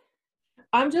kidding?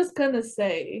 I'm just gonna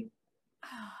say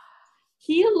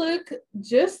he looked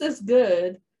just as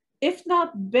good, if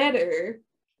not better,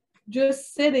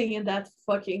 just sitting in that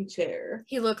fucking chair.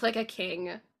 He looked like a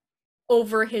king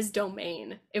over his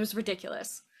domain. It was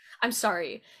ridiculous. I'm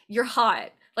sorry. You're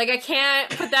hot. Like, I can't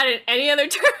put that in any other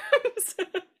terms.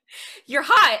 You're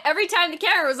hot. Every time the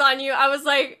camera was on you, I was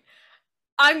like,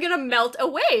 I'm gonna melt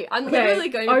away. I'm literally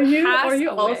going to pass Are you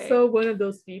away. Also one of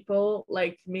those people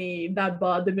like me that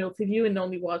bought the multi-view and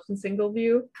only watched in single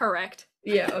view? Correct.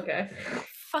 Yeah, okay.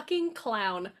 Fucking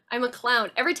clown. I'm a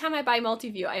clown. Every time I buy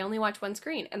multi-view, I only watch one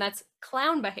screen, and that's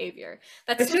clown behavior.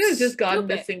 That's I should have just gotten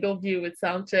the single view with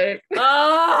Soundcheck.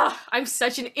 Oh, I'm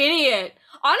such an idiot.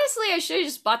 Honestly, I should have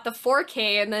just bought the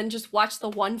 4K and then just watched the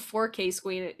one 4K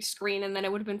screen, and then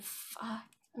it would have been.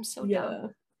 I'm so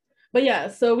dumb. But yeah,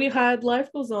 so we had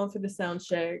Life Goes On for the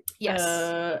Soundcheck.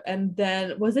 Yes. And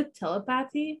then was it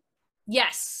Telepathy?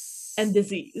 Yes. And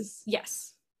Disease. Yes.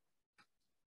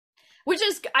 Which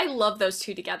is, I love those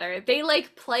two together. They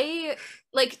like play,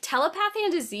 like Telepathy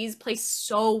and Disease play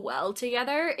so well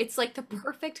together. It's like the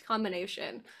perfect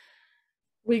combination.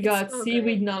 We got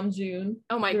Seaweed Namjoon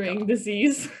during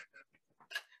Disease.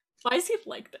 Why is he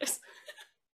like this?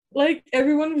 Like,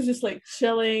 everyone was just like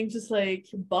chilling, just like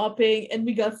bopping, and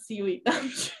we got Seaweed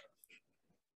Namjoon.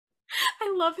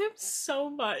 I love him so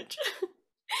much.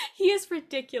 He is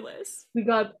ridiculous. We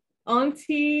got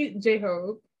Auntie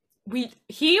J-Hope.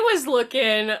 He was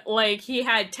looking like he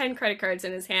had 10 credit cards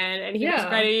in his hand, and he was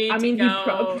ready to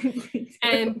go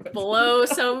and blow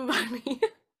some money.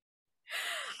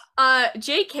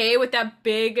 JK with that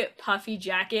big puffy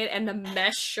jacket and the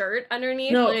mesh shirt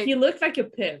underneath. No, he looked like a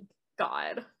pimp.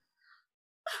 God.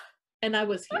 And I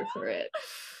was here for it.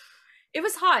 It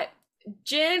was hot.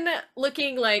 Jin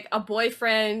looking like a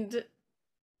boyfriend.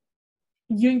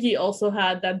 Yoongi also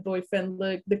had that boyfriend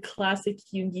look, the classic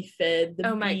Yoongi fit, the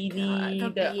beanie.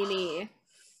 God, the beanie.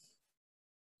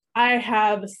 I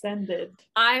have ascended.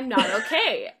 I'm not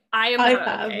okay. I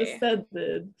have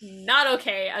ascended. Not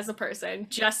okay as a person,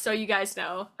 just so you guys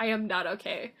know. I am not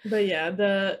okay. But yeah,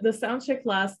 the Soundcheck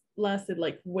lasted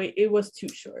like it was too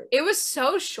short. It was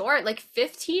so short, like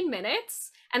 15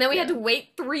 minutes, and then we had to wait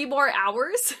 3 more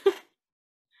hours.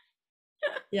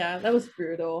 Yeah, that was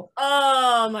brutal.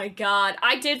 Oh my god.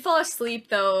 I did fall asleep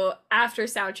though after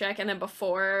sound check and then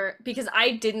before because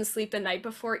I didn't sleep the night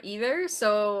before either.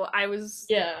 So I was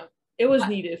Yeah, it was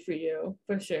needed for you,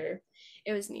 for sure.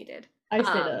 it was needed. I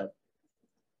stayed up.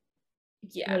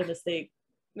 Yeah. What a mistake.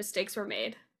 Mistakes were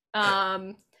made.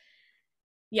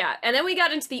 Yeah, and then we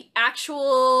got into the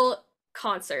actual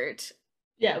concert.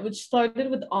 Yeah, which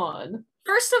started with On.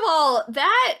 First of all,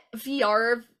 that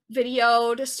VR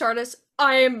video to start us,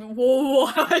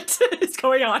 what is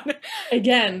going on?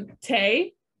 Again,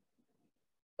 Tay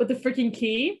with the freaking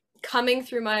key coming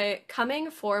for my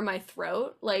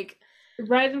throat, like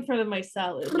right in front of my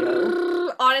salad.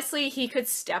 Honestly, he could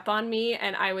step on me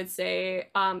and I would say,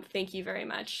 thank you very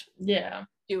much. Yeah.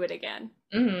 Do it again.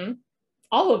 Mm-hmm.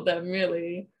 All of them,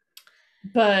 really.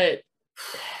 But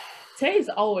Tay's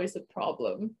always a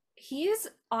problem. He's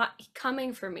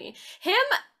coming for me.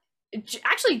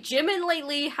 Actually, Jimin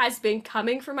lately has been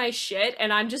coming for my shit,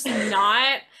 and I'm just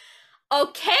not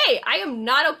okay. I am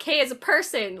not okay as a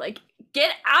person. Like,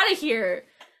 get out of here.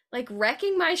 Like,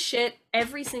 wrecking my shit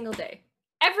every single day.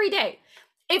 Every day.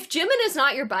 If Jimin is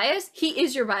not your bias, he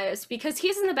is your bias because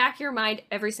he's in the back of your mind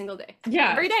every single day.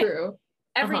 Yeah, every day. True.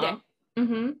 Every day.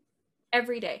 Mm-hmm.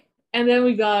 Every day. And then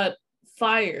we got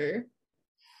Fire.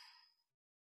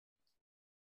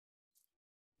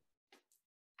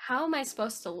 How am I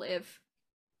supposed to live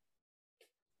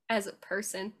as a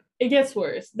person? It gets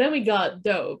worse. Then we got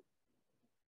Dope.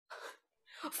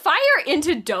 Fire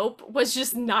into Dope was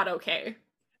just not okay.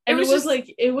 And it was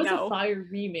a Fire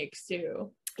remix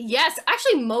too. Yes,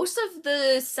 actually most of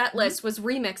the set list was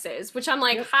remixes, which I'm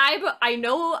like, yep. Hi, but I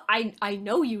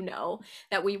know you know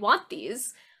that we want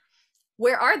these.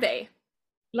 Where are they?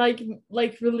 Like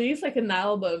release like an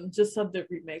album just of the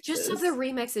remixes. Just of the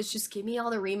remixes. Just give me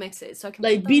all the remixes so I can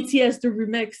like BTS the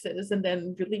remixes and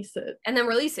then release it. And then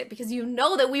release it because you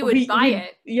know that we would buy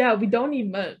it. Yeah, we don't need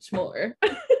much more.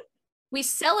 We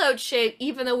sell out shit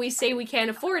even though we say we can't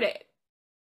afford it.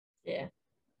 Yeah.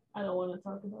 I don't want to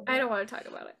talk about it. I don't want to talk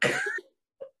about it.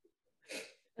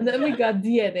 And then we got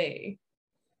DNA.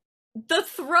 The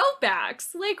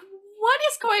throwbacks. Like, what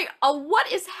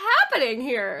is happening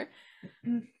here?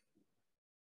 And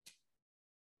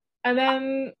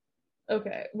then,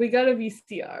 okay, we got a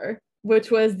VCR,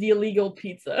 which was the illegal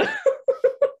pizza.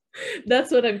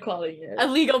 That's what I'm calling it.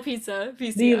 Illegal pizza,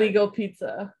 VCR. The illegal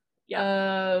pizza.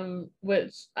 Yeah.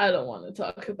 Which I don't want to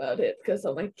talk about it because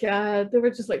oh my god, they were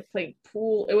just like playing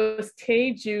pool. It was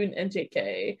Tae, June, and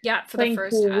JK. Yeah, for playing the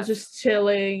first pool, half. Just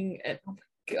chilling, and oh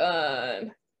my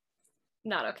god.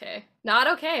 Not okay. Not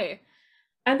okay.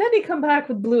 And then they come back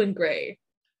with Blue and Gray.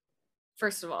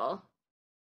 First of all,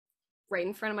 right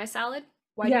in front of my salad.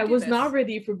 Why I was not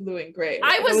ready for Blue and Gray.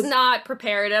 I was not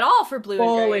prepared at all for Blue and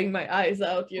Gray. Bawling my eyes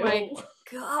out, yo. My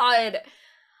god.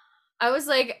 I was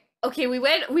like, okay, we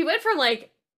went from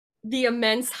like the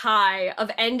immense high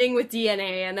of ending with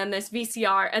DNA and then this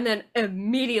VCR and then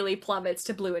immediately plummets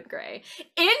to Blue and Gray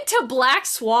into Black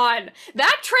Swan.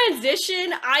 That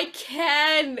transition, I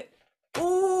can.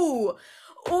 Ooh.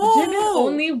 Jimin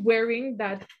only wearing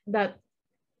that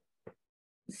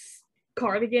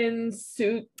cardigan,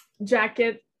 suit,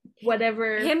 jacket,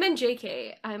 whatever. Him and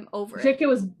JK, I'm over it. JK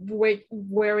was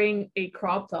wearing a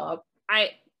crop top.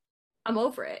 I'm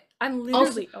over it. I'm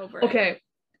literally over it. Okay.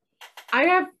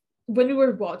 When we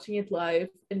were watching it live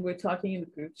and we're talking in the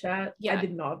group chat, I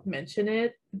did not mention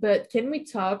it, but can we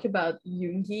talk about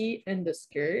Yoongi and the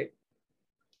skirt?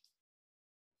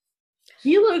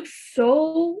 He looks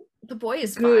so the boy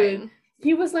is good. Fine.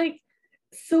 He was like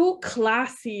so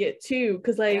classy too,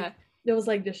 because like there was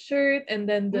like the shirt and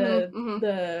then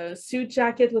the suit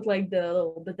jacket with like the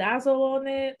little bedazzle on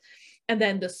it, and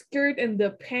then the skirt and the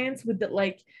pants with the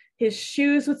like his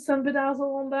shoes with some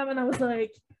bedazzle on them, and I was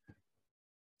like,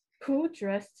 who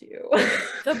dressed you?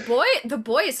 the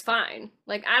boy is fine.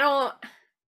 Like I don't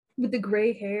with the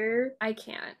gray hair. I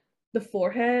can't. The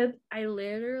forehead. I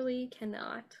literally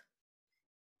cannot.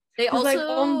 They also like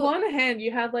on one hand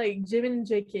you had like Jimin and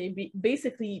JK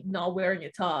basically not wearing a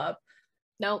top.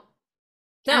 No.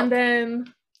 And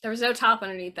then there was no top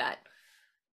underneath that.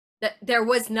 There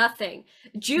was nothing.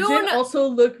 Jin also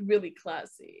looked really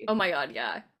classy. Oh my god,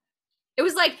 yeah. It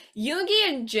was like Yoongi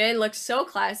and Jin looked so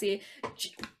classy.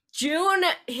 June,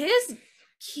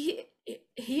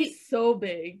 he's so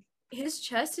big. His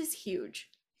chest is huge.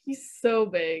 He's so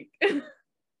big.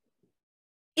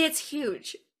 It's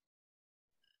huge.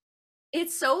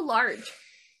 It's so large.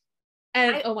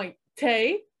 And oh my,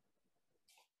 Tae.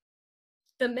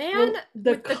 The man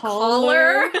the with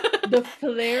collar, the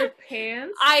flared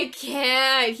pants. I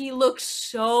can't. He looks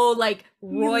so like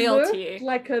royalty.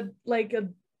 Like a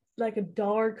like a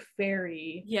dark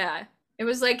fairy. Yeah. It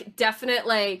was like definite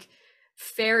like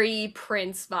fairy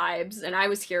prince vibes, and I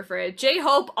was here for it.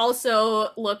 J-Hope also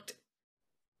looked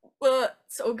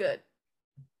so good.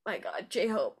 My God,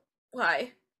 J-Hope.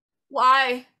 Why?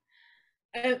 Why?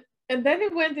 And then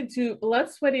it went into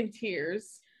Blood, Sweat, and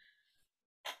Tears.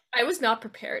 I was not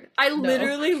prepared. I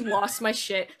literally lost my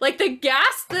shit. Like, the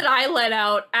gas that I let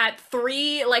out at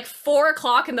 4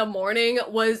 o'clock in the morning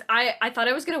was, I thought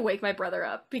I was gonna wake my brother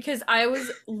up because I was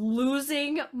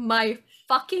losing my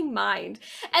fucking mind.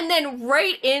 And then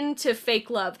right into Fake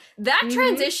Love. That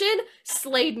transition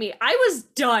slayed me. I was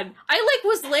done. I, like,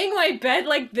 was laying in my bed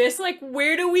like this, like,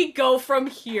 where do we go from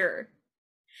here?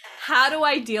 How do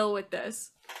I deal with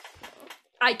this?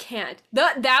 I can't.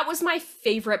 That was my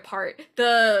favorite part.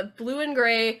 The blue and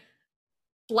gray,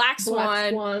 Black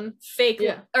Swan, Fake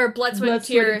or Blood, Sweat,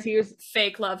 and Tears,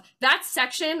 Fake Love. That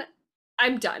section,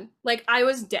 I'm done. Like, I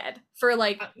was dead for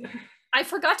like I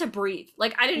forgot to breathe.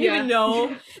 Like, I didn't even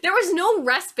know. There was no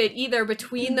respite either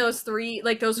between those three,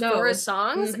 like those four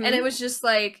songs, and it was just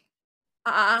like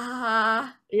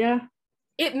yeah.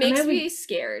 It makes me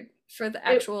scared for the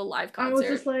actual live concert. I was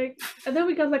just like, and then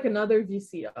we got like another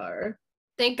VCR.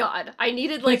 Thank God. I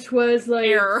needed like which was like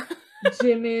air.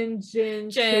 Jimin, Jin,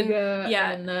 Suga,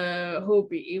 and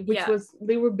Hobi, which was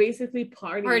they were basically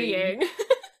partying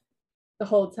the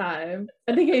whole time.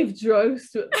 And they gave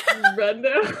drugs to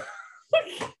Brenda.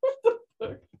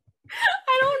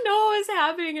 I don't know what was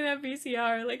happening in that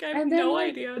VCR. Like, I have no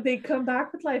idea. They come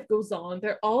back with Life Goes On.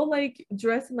 They're all like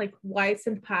dressed in like whites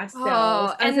and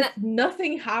pastels, as if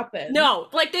nothing happened. No,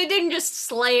 like they didn't just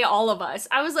slay all of us.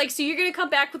 I was like, so you're gonna come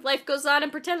back with Life Goes On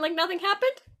and pretend like nothing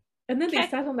happened? And then they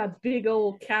sat on that big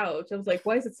old couch. I was like,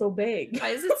 why is it so big? Why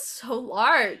is it so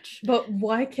large? But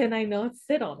why can I not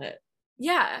sit on it?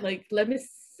 Yeah. Like, let me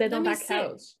sit on that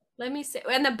couch. Let me sit.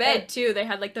 And the bed too. They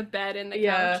had like the bed and the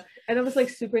couch. And it was like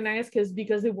super nice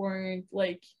because they weren't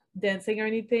like dancing or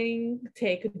anything,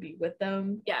 Tay could be with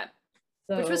them. Yeah.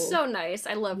 So, which was so nice.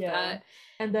 I love that.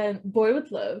 And then Boy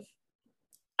With Love.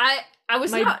 I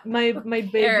was my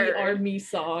baby army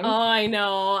song. Oh, I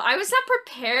know. I was not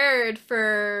prepared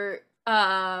for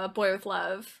Boy With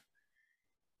Love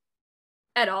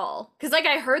at all. Because like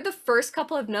I heard the first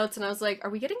couple of notes and I was like, are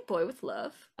we getting Boy With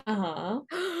Love?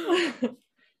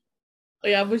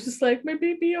 Yeah, I was just like, my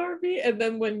baby army. And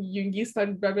then when Yoongi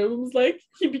started rapping, it was like,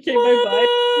 he became my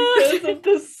vibe because of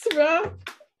this rap.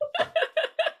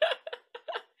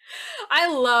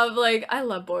 I love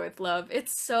Boy With Love.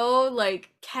 It's so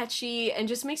like catchy and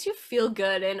just makes you feel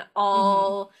good in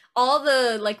all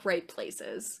the like right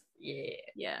places.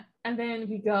 Yeah. And then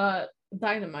we got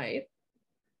Dynamite.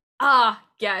 Ah,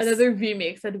 yes. Another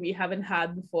remix that we haven't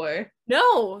had before.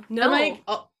 No. And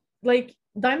like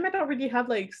Dynamite already had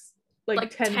like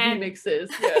 10 remixes.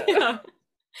 Yeah.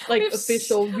 Like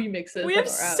official remixes. We have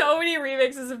so many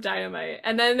remixes of Dynamite.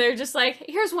 And then they're just like,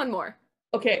 here's one more.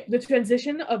 Okay, the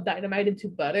transition of Dynamite into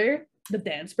Butter, the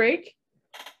dance break.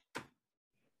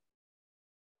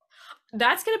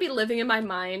 That's gonna be living in my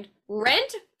mind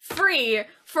rent free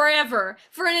forever,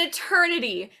 for an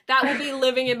eternity. That will be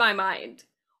living in my mind.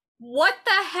 What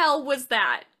the hell was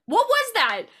that? What was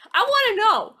that? I want to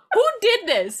know. Who did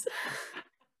this?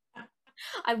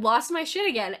 I lost my shit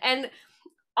again. And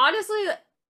honestly,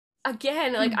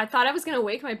 again, like I thought I was gonna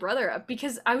wake my brother up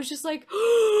because I was just like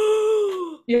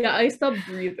yeah, I stopped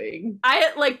breathing.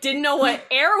 I like didn't know what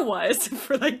air was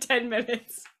for like 10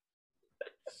 minutes.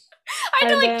 I had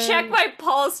to like check my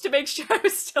pulse to make sure I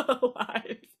was still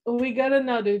alive. We got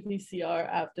another VCR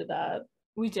after that.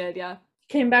 We did, yeah.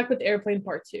 Came back with Airplane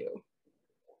Part 2.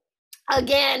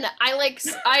 Again, I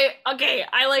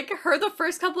heard the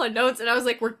first couple of notes and I was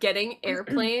like, we're getting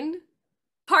Airplane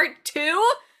Part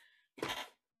 2?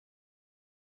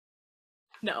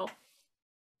 No.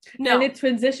 And it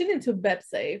transitioned into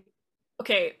Bepse.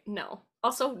 Okay, no.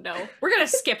 Also, no. We're gonna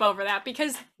skip over that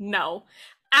because no.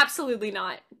 Absolutely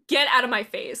not. Get out of my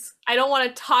face. I don't want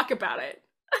to talk about it.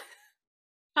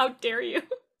 How dare you?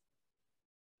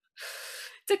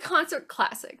 It's a concert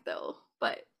classic though,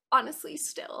 but honestly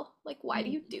still, like, why do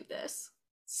you do this?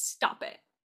 Stop it.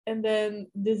 And then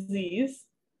Disease.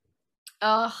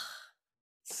 Ugh.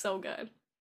 So good.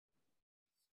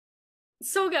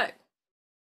 So good.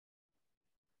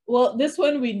 Well, this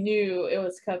one we knew it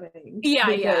was coming.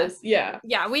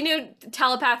 Yeah, we knew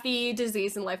Telepathy,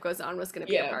 Disease, and Life Goes On was going to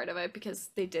be a part of it because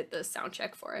they did the sound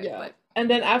check for it. Yeah. But... And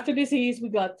then after Disease, we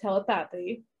got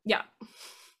Telepathy. Yeah.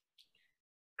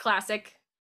 Classic.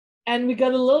 And we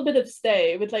got a little bit of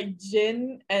Stay with like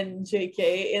Jin and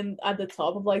JK at the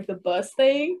top of like the bus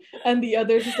thing, and the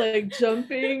others just like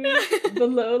jumping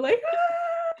below, like.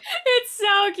 Ah! It's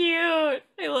so cute.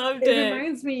 I loved It it.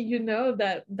 reminds me,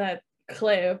 that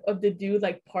clip of the dude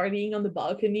like partying on the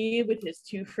balcony with his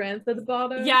two friends at the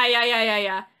bottom.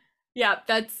 Yeah. Yeah,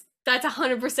 that's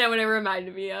 100% what it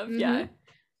reminded me of. Yeah. Mm-hmm.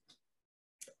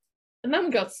 And then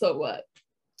we got So What.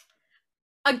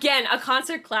 Again, a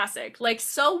concert classic. Like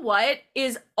So What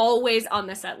is always on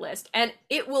the set list, and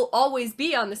it will always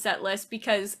be on the set list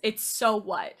because it's So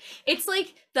What. It's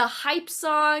like the hype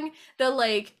song, the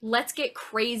like let's get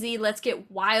crazy, let's get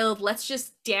wild, let's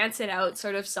just dance it out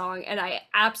sort of song, and I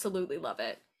absolutely love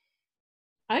it.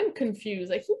 I'm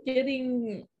confused. I keep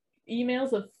getting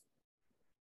emails of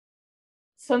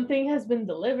something has been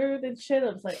delivered and shit.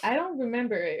 I was like, I don't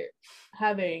remember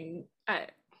having. I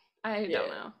don't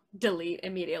know. Delete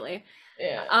immediately.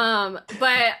 Yeah.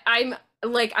 But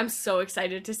I'm so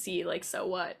excited to see like So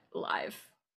What live.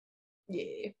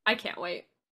 Yeah. I can't wait.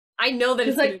 I know that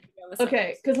it's like gonna be on the set okay,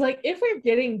 list. because like if we're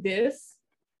getting this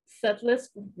set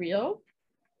list real,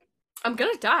 I'm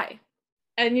gonna die.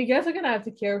 and you guys are gonna have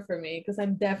to care for me because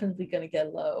I'm definitely gonna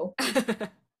get low.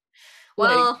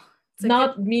 Well, like,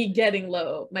 not me getting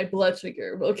low, my blood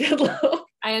sugar will get low.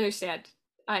 I understand.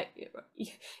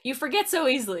 You forget so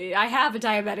easily. I have a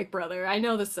diabetic brother. I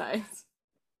know the signs.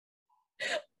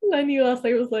 Lenny last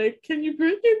night was like, "Can you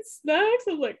bring in snacks?"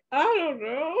 I was like, "I don't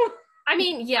know." I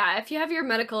mean, yeah, if you have your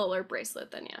medical alert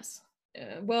bracelet, then yes.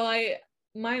 Yeah. Well,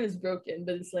 mine is broken,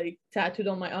 but it's like tattooed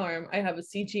on my arm. I have a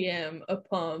CGM, a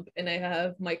pump, and I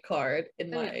have my card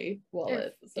in my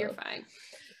wallet. You're fine.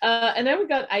 And then we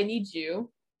got I Need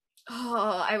You.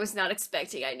 Oh, I was not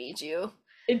expecting I Need You.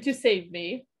 And To Save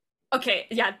Me. Okay,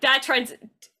 yeah, that trends.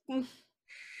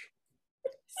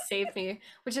 Save Me,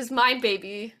 which is my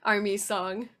baby army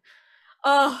song.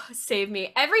 Oh, Save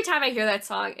Me. Every time I hear that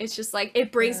song, it's just like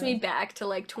it brings me back to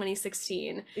like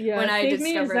 2016 when I Save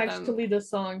Me is discovered actually the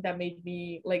song that made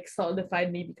me like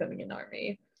solidified me becoming an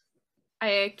army.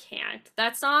 I can't.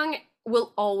 That song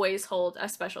will always hold a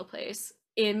special place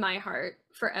in my heart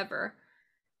forever.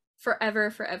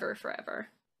 Forever.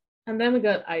 And then we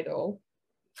got Idol.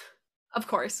 Of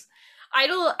course.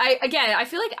 Idol, I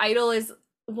feel like Idol is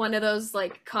one of those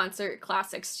like concert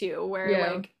classics too,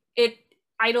 where like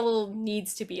Idol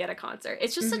needs to be at a concert.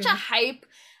 It's just such a hype,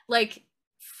 like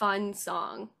fun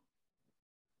song.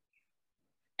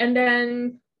 And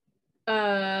then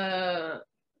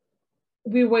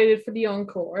we waited for the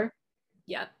encore.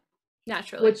 Yeah,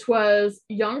 naturally. Which was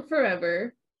Young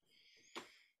Forever,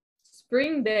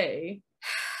 Spring Day,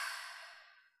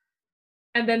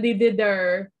 and then they did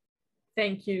their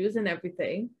thank yous and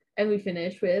everything, and we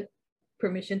finished with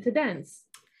Permission to Dance.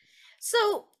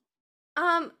 So,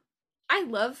 I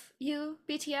love you,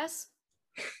 BTS,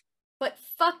 but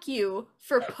fuck you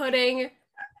for putting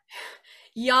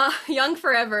Young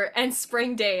Forever and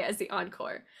Spring Day as the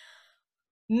encore.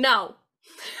 No.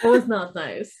 It was not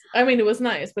nice. I mean, it was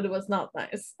nice, but it was not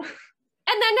nice. And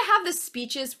then to have the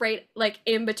speeches right like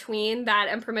in between that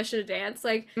and Permission to Dance,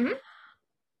 like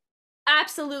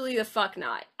absolutely the fuck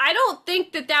not. I don't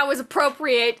think that was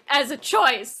appropriate as a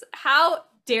choice. How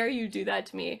dare you do that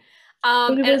to me?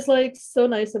 But it was like so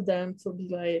nice of them to be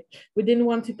like, we didn't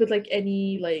want to put like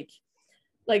any like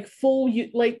full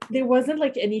like there wasn't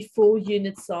like any full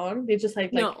unit song. They just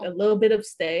like a little bit of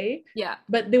Stay. Yeah.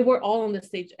 But they were all on the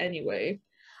stage anyway.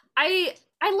 I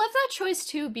love that choice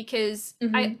too because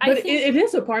I think it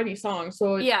is a party song,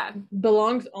 so it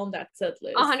belongs on that set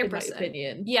list. 100%. In my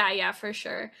opinion. Yeah, for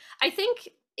sure. I think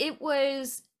it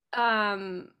was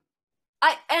and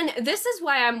this is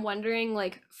why I'm wondering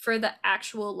like for the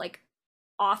actual like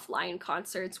offline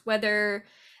concerts whether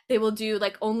they will do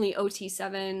like only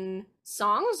OT7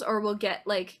 songs or we'll get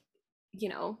like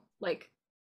like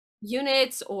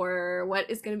units or what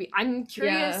is going to be. I'm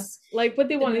curious. Yeah. Like what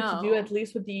they wanted to do at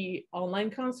least with the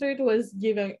online concert was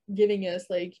giving us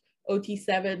like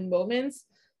OT7 moments,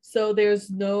 so there's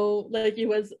no like it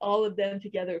was all of them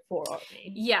together for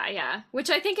ARMY. Yeah, which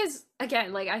I think is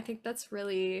again like I think that's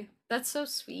so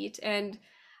sweet. And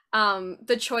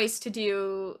the choice to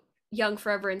do Young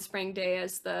Forever and Spring Day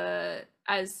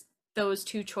as those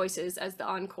two choices as the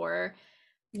encore.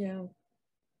 Yeah.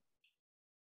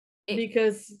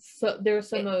 Because they're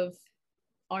some of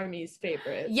ARMY's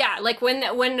favorites. Yeah, like when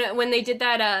they did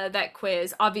that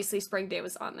quiz, obviously Spring Day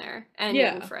was on there and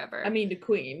Young Forever. I mean the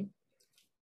queen.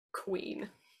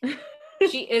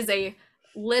 She is a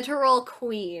literal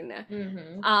queen.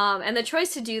 And the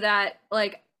choice to do that,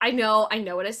 like I know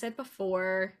what I said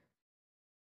before.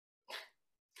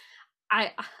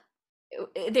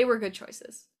 They were good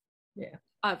choices. Yeah.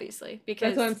 Obviously,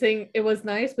 because that's what I'm saying. It was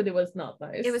nice, but it was not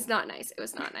nice. It was not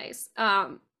nice.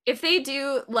 If they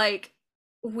do like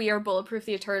We Are Bulletproof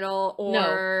the Eternal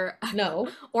or no.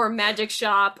 or Magic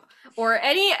Shop or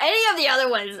any of the other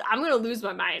ones, I'm gonna lose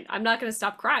my mind. I'm not gonna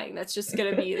stop crying. That's just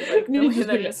gonna be like the way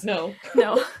that is. No.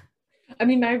 No. I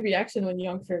mean, my reaction when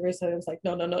Young Fergus said it was like,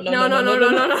 no.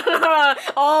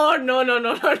 Oh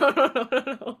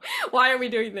no. Why are we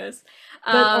doing this?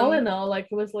 But all in all, like,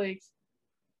 it was like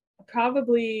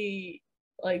probably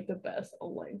like the best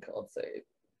online concert.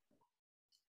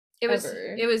 It was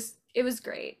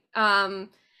great.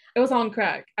 It was on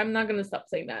crack. I'm not gonna stop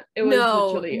saying that. It was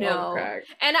literally on crack.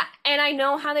 And I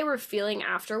know how they were feeling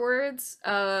afterwards.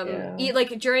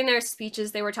 Like during their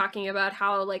speeches, they were talking about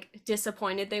how like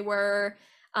disappointed they were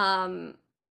in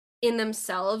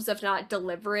themselves of not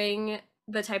delivering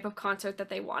the type of concert that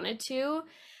they wanted to.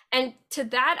 And to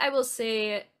that, I will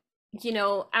say, you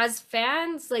know, as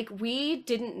fans, like, we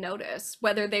didn't notice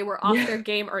whether they were off their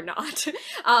game or not.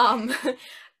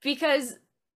 Because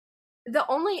the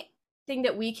only thing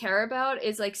that we care about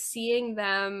is like seeing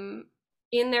them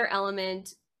in their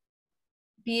element,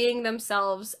 being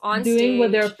themselves on stage, doing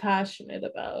what they're passionate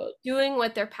about.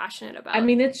 I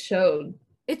mean, it showed.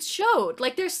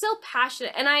 Like, they're still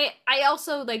passionate. And I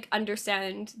also like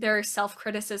understand their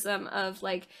self-criticism of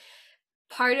like,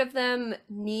 part of them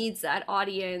needs that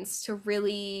audience to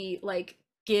really like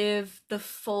give the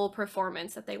full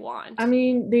performance that they want. I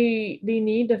mean, they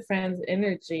need the fans'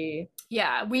 energy.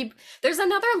 Yeah, there's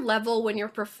another level when you're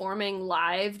performing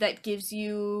live that gives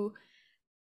you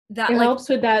that, it like, helps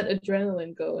with that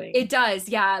adrenaline going. It does,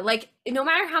 yeah. Like, no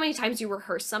matter how many times you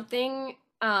rehearse something,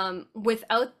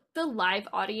 without the live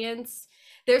audience,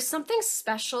 there's something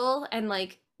special, and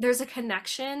like there's a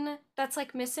connection that's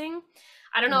like missing.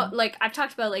 I don't know, like, I've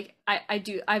talked about, like,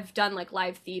 I've done like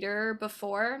live theater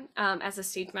before, as a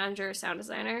stage manager, sound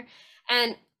designer,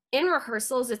 and in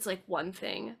rehearsals it's like one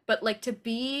thing, but like to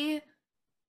be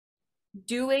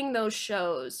doing those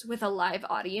shows with a live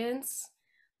audience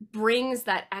brings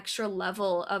that extra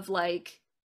level of like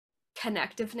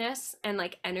connectiveness and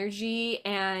like energy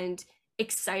and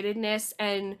excitedness,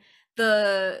 and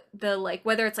the like,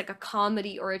 whether it's like a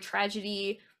comedy or a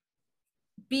tragedy,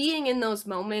 being in those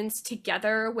moments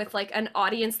together with like an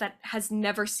audience that has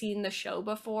never seen the show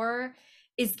before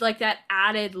is like that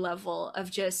added level of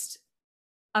just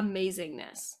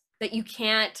amazingness that you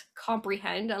can't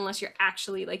comprehend unless you're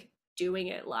actually like doing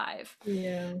it live.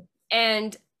 Yeah.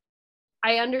 And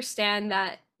I understand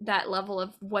that level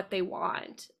of what they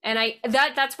want. And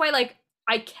that's why, like,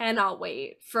 I cannot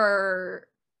wait for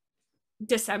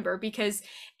December, because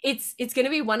it's going to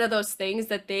be one of those things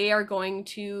that they are going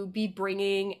to be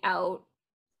bringing out.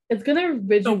 It's going to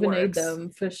rejuvenate them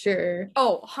for sure.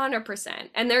 Oh, 100%.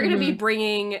 And they're going to be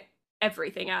bringing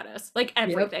everything at us, like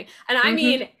everything. And I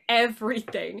mean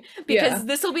everything, because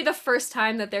this will be the first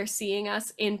time that they're seeing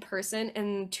us in person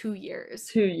in 2 years.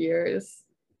 2 years.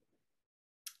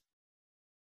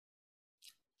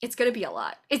 It's going to be a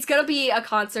lot. It's going to be a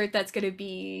concert that's going to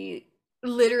be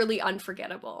literally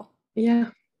unforgettable. Yeah.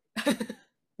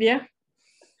 Yeah.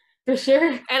 For sure.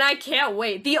 And I can't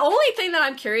wait. The only thing that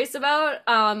I'm curious about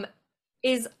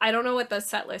is I don't know what the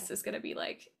set list is going to be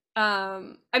like. I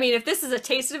mean, if this is a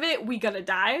taste of it, we gonna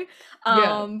die.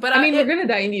 But I mean, we're gonna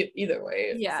die either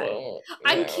way. Yeah. So,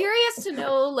 I'm curious to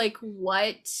know like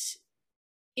what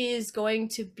is going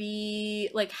to be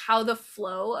like, how the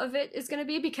flow of it is going to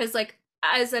be, because like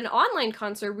as an online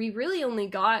concert, we really only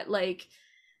got like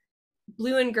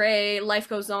Blue and Gray, Life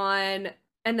Goes On,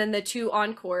 and then the 2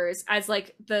 encores as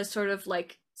like the sort of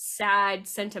like sad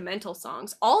sentimental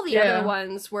songs. All the other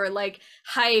ones were like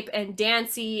hype and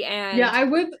dancey, and I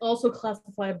would also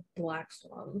classify Black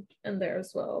Swan in there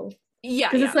as well. Yeah,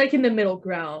 because it's like in the middle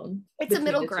ground. It's a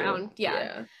middle ground,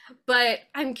 yeah. But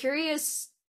I'm curious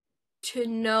to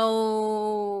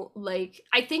know, like,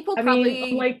 I think we'll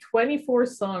probably like 24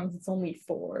 songs, it's only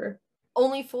 4.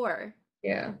 Only 4.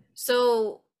 Yeah.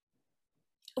 So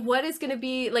what is going to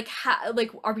be like, like,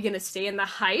 are we going to stay in the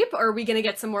hype, or are we going to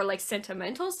get some more like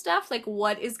sentimental stuff? Like,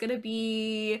 what's going to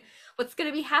be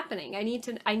happening? I need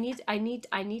to know.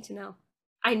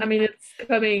 I mean, it's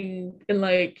coming in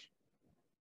like,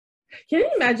 can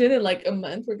you imagine in like a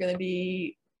month we're going to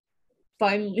be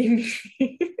finally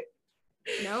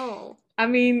No. I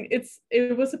mean, it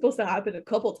was supposed to happen a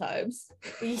couple times.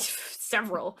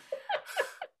 Several.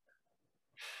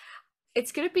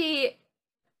 It's going to be,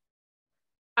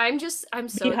 I'm so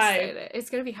excited. Hype. It's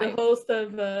gonna be hype. The host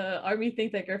of Army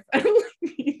Think Tank are finally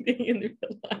meeting in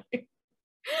real life.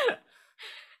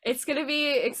 It's gonna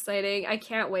be exciting. I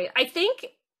can't wait. I think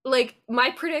like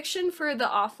my prediction for the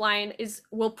offline is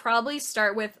we'll probably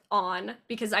start with On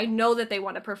because I know that they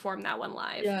want to perform that one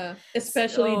live. Yeah,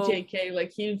 especially So, JK.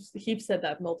 Like he's said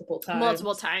that multiple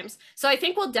times. So I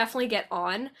think we'll definitely get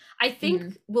On. I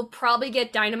think we'll probably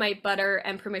get Dynamite Butter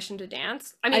and Permission to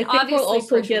Dance. I mean, I think we'll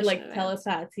obviously also get like Permission to Dance.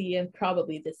 Telepathy and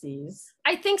probably Disease.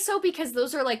 I think so because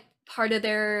those are like part of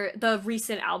the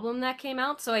recent album that came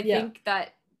out. So I think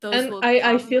that those and will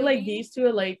I feel like be... these two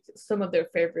are like some of their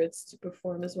favorites to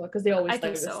perform as well because they always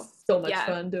like so much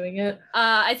fun doing it.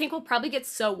 I think we'll probably get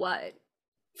So What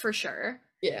for sure.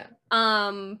 Yeah.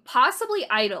 Possibly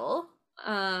Idol.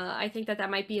 I think that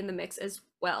might be in the mix as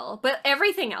well. But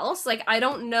everything else, like I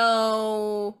don't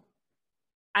know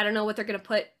what they're gonna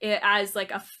put it as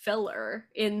like a filler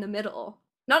in the middle.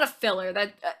 Not a filler.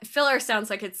 That filler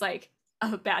sounds like it's like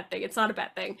a bad thing. It's not a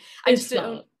bad thing. I just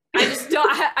don't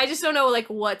know like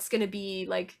what's gonna be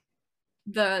like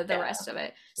the rest of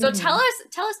it. So tell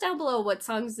us down below what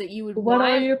songs that you would want. What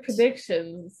are your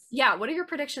predictions? Yeah, what are your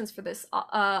predictions for this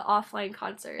offline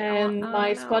concert? And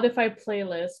my Spotify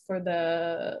playlist for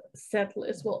the set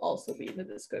list will also be in the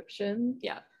description.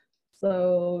 Yeah.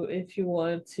 So if you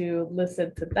want to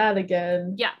listen to that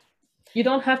again, yeah, you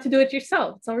don't have to do it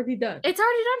yourself. It's already done. It's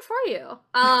already done for you.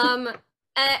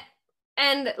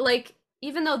 And like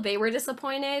even though they were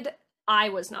disappointed, I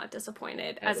was not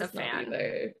disappointed as a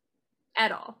fan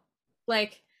at all.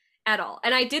 Like at all.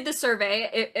 And I did the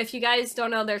survey. If you guys don't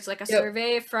know, there's like a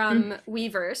survey from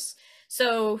Weverse.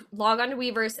 So log on to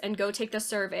Weverse and go take the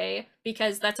survey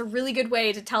because that's a really good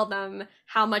way to tell them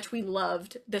how much we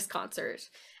loved this concert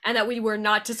and that we were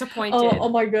not disappointed. Oh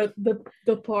my god,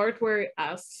 the part where it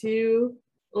asks you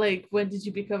like when did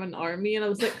you become an ARMY, and I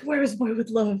was like, where is Boy With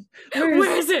Luv?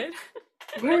 Where is it?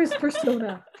 Where is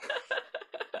Persona?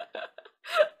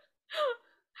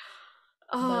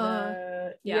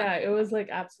 Yeah, it was like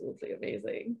absolutely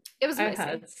amazing. It was amazing. I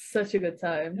had such a good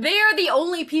time. They are the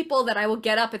only people that I will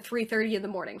get up at 3:30 in the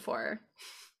morning for.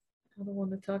 I don't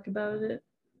want to talk about it.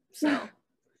 So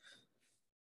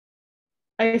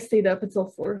I stayed up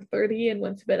until 4:30 and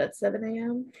went to bed at 7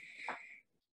 a.m.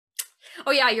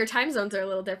 Oh yeah, your time zones are a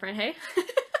little different, hey?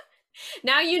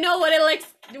 Now you know what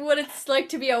it's like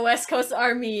to be a West Coast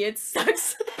ARMY. It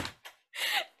sucks.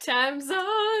 Time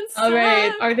zones. All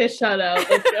right, artist shout out.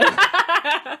 Let's go.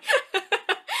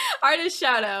 Artist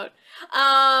shout out.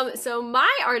 So my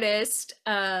artist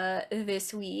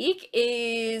this week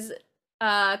is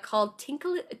called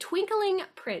Twinkling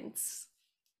Prince.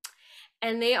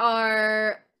 And they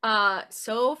are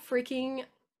so freaking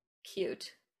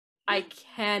cute. I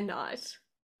cannot.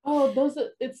 Oh,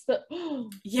 it's the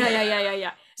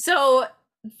yeah. So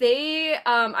they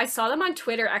I saw them on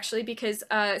Twitter actually because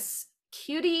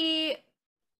Cutie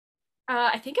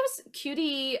I think it was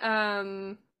Cutie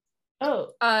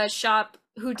shop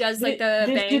who does like the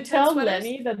Did you tell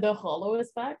Lenny that the Hollow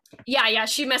is back? Yeah,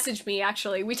 she messaged me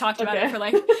actually. We talked about it for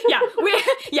like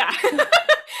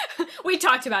we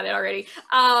talked about it already.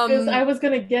 Because I was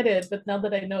gonna get it, but now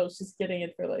that I know she's getting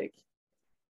it for like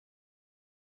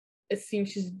it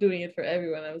seems she's doing it for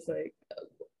everyone. I was like,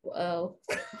 well.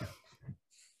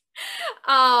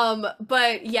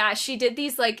 But yeah, she did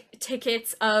these like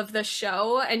tickets of the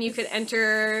show and you could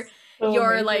enter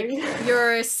your like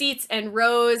your seats and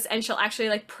rows and she'll actually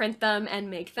like print them and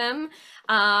make them.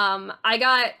 I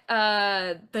got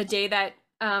the day that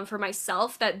for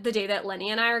myself that the day that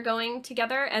Lenny and I are going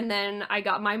together, and then I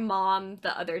got my mom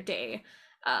the other day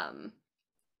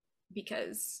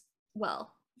because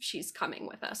well she's coming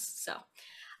with us. So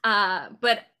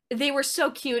but they were so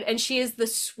cute and she is the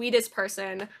sweetest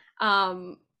person.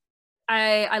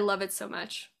 I love it so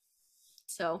much.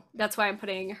 So that's why I'm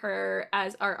putting her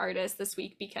as our artist this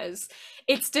week because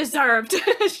it's deserved.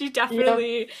 She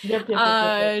definitely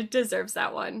deserves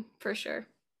that one for sure.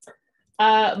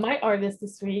 My artist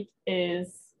this week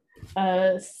is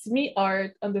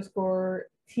SmeArt_TWT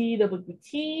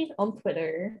on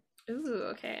Twitter. Ooh,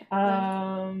 okay.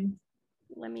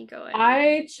 Let me go ahead.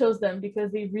 I chose them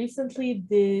because they recently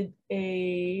did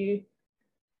the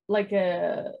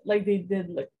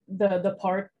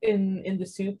part in the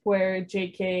soup where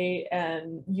JK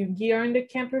and Yoongi are in the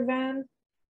camper van.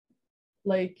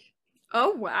 Like,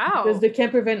 oh wow. Because the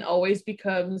camper van always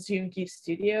becomes Yoongi's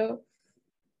studio.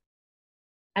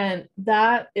 And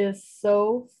that is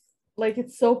so like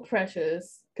it's so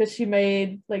precious because she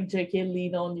made like JK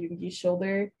lean on Yoongi's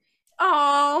shoulder.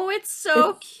 Oh, it's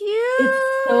so cute.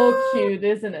 It's so cute,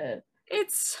 isn't it?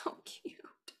 It's so cute.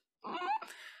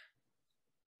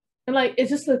 And like it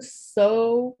just looks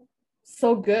so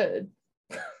good.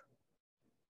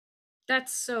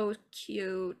 That's so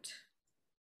cute.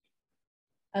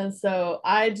 And so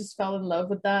I just fell in love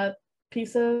with that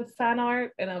piece of fan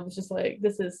art, and I was just like,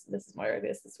 this is my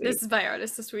artist this week. This is my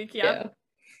artist this week. Yeah.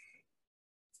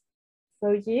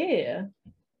 So yeah.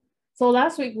 So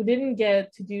last week we didn't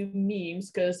get to do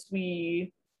memes because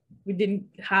we didn't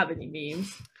have any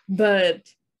memes, but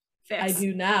I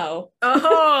do now.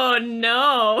 Oh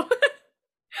no.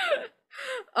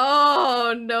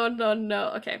 Oh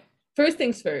no. Okay. First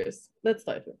things first. Let's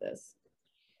start with this.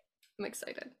 I'm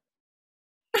excited.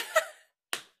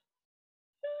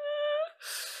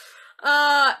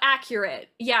 Accurate.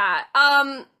 Yeah.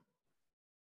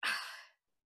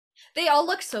 They all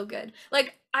look so good.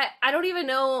 Like, I don't even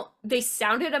know. They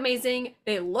sounded amazing.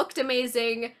 They looked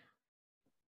amazing.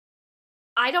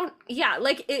 You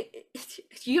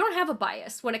don't have a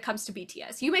bias when it comes to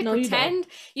BTS.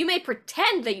 You may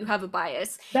pretend that you have a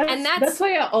bias. That's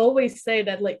why I always say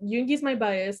that, like, Yoongi's my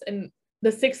bias and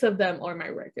the 6 of them are my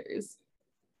wreckers.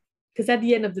 Because at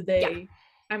the end of the day,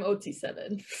 I'm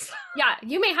OT7. Yeah,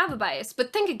 you may have a bias,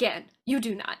 but think again. You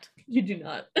do not. You do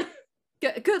not.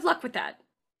 Good luck with that.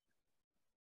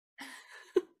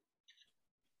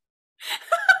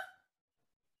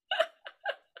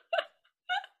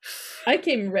 I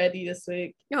came ready this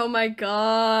week. Oh my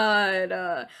god.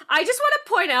 I just want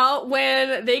to point out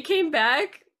when they came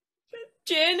back,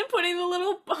 Jin putting the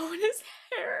little bow in his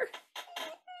hair.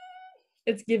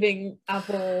 It's giving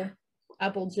Apple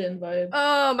Jin vibe.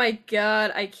 Oh my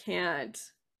god, I can't.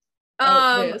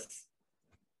 This.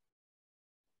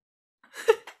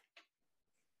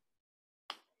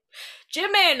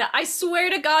 Jimin, I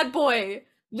swear to God, boy,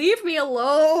 leave me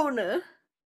alone.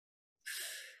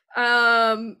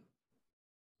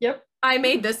 Yep. I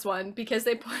made this one because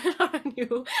they put out a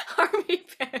new army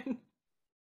pen.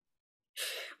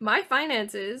 My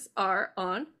finances are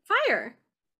on fire.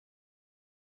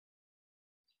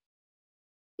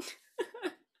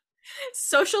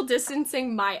 Social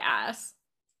distancing my ass.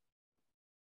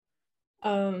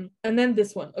 And then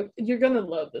this one. You're gonna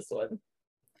love this one.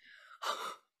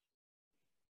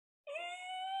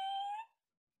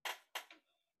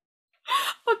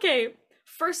 Okay,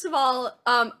 first of all,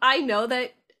 I know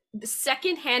that the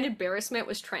secondhand embarrassment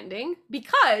was trending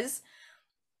because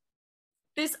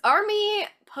this army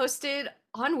posted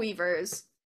on Weverse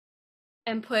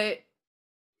and put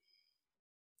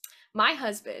my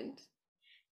husband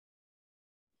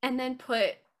and then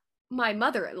put my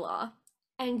mother-in-law,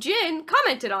 and Jin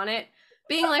commented on it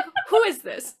being like, who is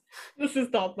this? This is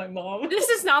not my mom. This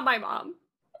is not my mom.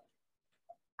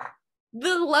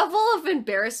 The level of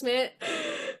embarrassment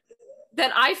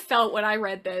that I felt when I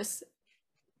read this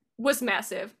was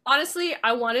massive. Honestly,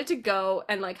 I wanted to go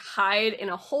and like hide in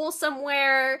a hole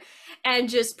somewhere and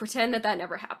just pretend that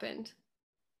never happened.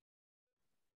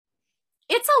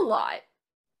 It's a lot.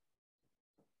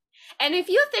 And if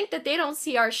you think that they don't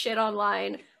see our shit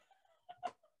online,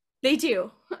 they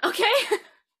do, okay?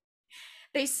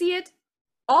 They see it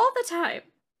all the time.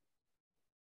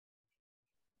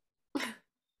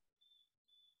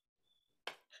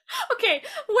 Okay,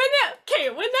 when that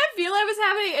V-Live was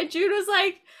happening and June was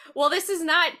like, well, this is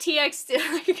not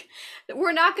TXT, like,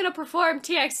 we're not gonna perform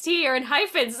TXT or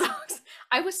ENHYPEN songs.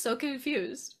 I was so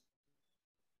confused.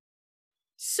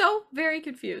 So very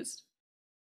confused.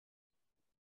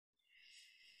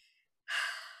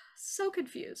 So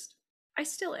confused. I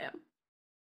still am.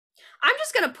 I'm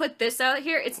just gonna put this out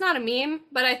here. It's not a meme,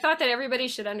 but I thought that everybody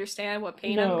should understand what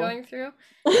pain I'm going through.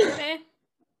 Okay?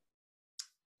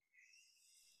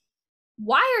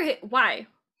 Why?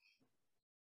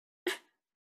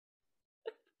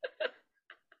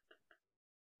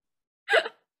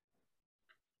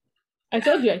 I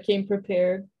told you I came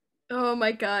prepared. Oh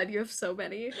my god, you have so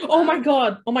many. Oh my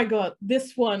god.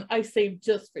 This one I saved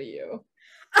just for you.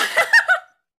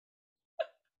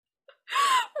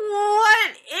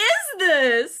 What is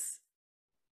this?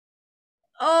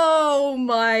 Oh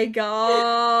my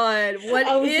god.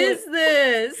 What is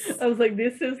this? I was like,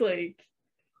 this is like,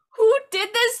 who did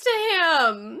this to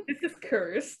him? This is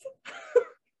cursed.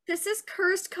 This is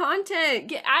cursed content.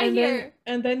 Get out of here.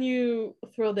 And then you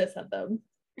throw this at them.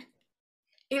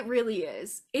 It really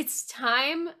is. It's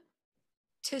time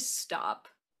to stop.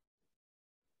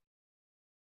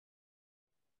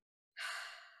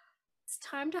 It's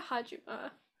time to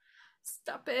Hajima.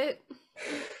 Stop it.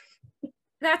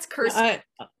 That's cursed.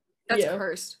 That's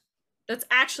cursed. That's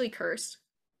actually cursed.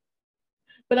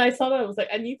 But I saw that, I was like,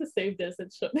 I need to save this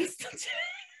and show this to Jin.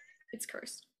 It's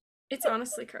cursed. It's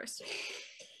honestly cursed.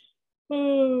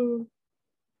 Oh.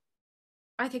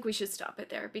 I think we should stop it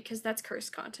there because that's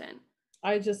cursed content.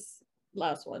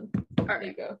 Last one. All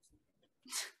right. There you go.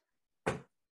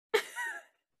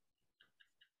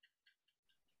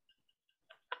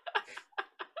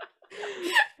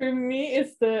 For me,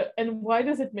 it's and why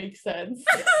does it make sense?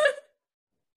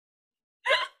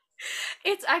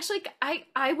 It's actually,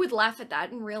 I would laugh at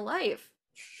that in real life.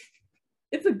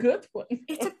 It's a good one.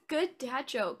 It's a good dad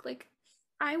joke. Like,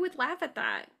 I would laugh at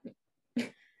that.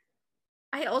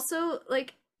 I also,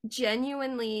 like,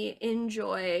 genuinely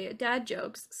enjoy dad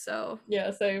jokes, so.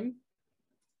 Yeah, same.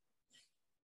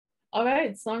 All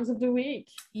right, songs of the week.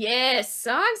 Yes,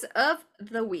 songs of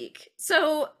the week.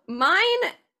 So mine,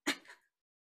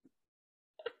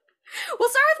 we'll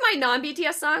start with my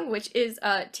non-BTS song, which is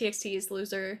TXT's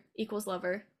Loser Equals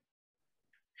Lover.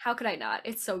 How could I not?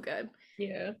 It's so good.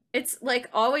 Yeah. It's like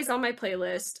always on my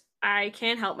playlist. I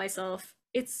can't help myself.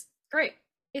 It's great.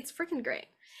 It's freaking great.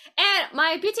 And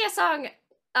my BTS song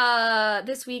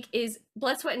this week is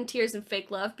Blood, Sweat, and Tears and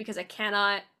Fake Love, because I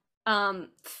cannot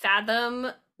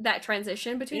fathom that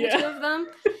transition between the two of them.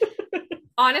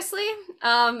 Honestly.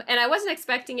 And I wasn't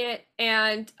expecting it.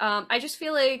 And I just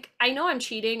feel like, I know I'm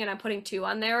cheating and I'm putting 2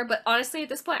 on there, but honestly, at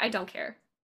this point, I don't care.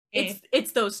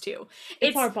 It's those 2.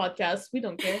 It's our podcast. We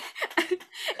don't care.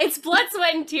 It's Blood,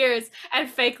 Sweat, and Tears and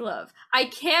Fake Love. I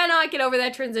cannot get over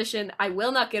that transition. I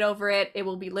will not get over it. It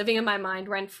will be living in my mind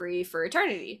rent-free for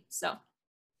eternity. So,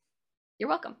 you're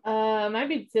welcome. My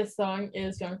BTS song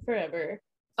is Young Forever.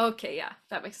 Okay, yeah.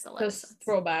 That makes a lot of sense.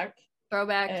 Throwback.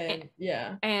 And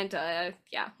yeah. And,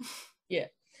 yeah. Yeah.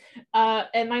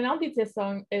 And my non-BTS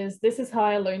song is This Is How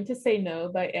I Learned to Say No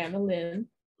by Anna Lynn.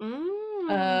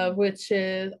 Which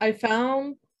is, I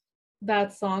found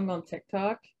that song on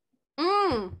TikTok.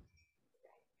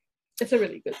 It's a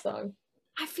really good song.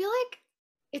 I feel like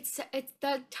it's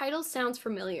the title sounds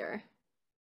familiar.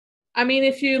 I mean,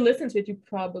 if you listen to it, you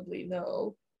probably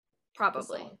know.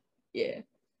 Probably. Yeah.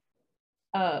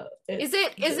 Is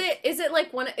it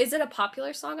like is it a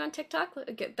popular song on TikTok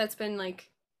that's been like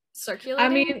circulating? I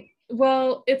mean,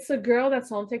 well, it's a girl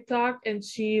that's on TikTok, and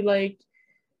she like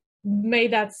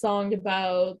made that song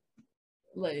about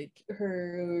like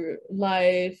her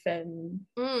life and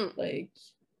like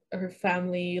her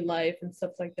family life and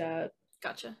stuff like that.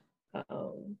 Gotcha.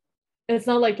 And it's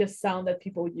not like a sound that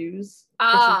people use.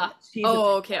 Okay.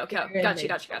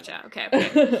 Gotcha. Okay.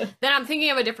 Then I'm thinking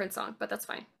of a different song, but that's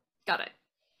fine. Got it.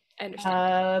 I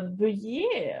understand. But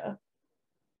yeah.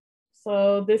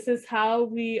 So this is how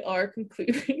we are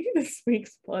concluding this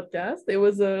week's podcast. It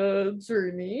was a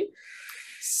journey.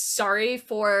 Sorry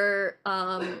for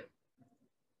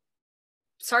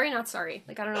sorry, not sorry.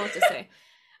 Like, I don't know what to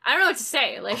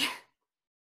say. Like,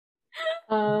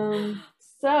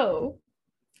 so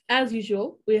as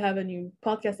usual, we have a new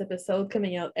podcast episode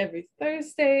coming out every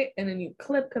Thursday and a new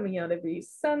clip coming out every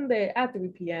Sunday at 3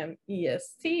 p.m.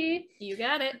 EST. You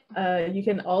got it. You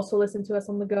can also listen to us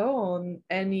on the go on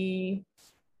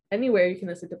anywhere you can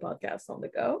listen to podcasts on the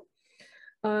go.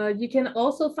 You can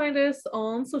also find us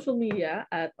on social media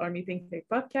at Army Think Tank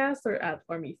Podcast or at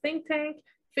Army Think Tank.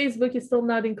 Facebook is still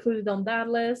not included on that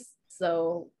list,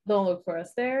 so don't look for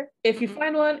us there. If you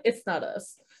find one, it's not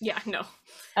us. Yeah, no.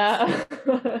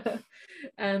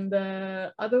 And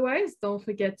otherwise, don't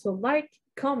forget to like,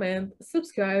 comment,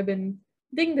 subscribe, and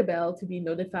ding the bell to be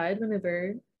notified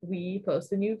whenever we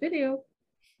post a new video.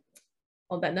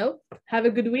 On that note, have a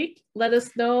good week. Let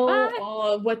us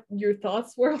know what your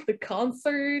thoughts were of the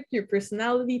concert, your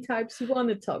personality types. We want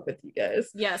to talk with you guys.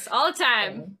 Yes, all the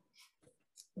time.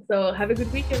 So have a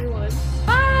good week, everyone.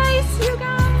 Bye. See you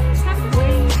guys.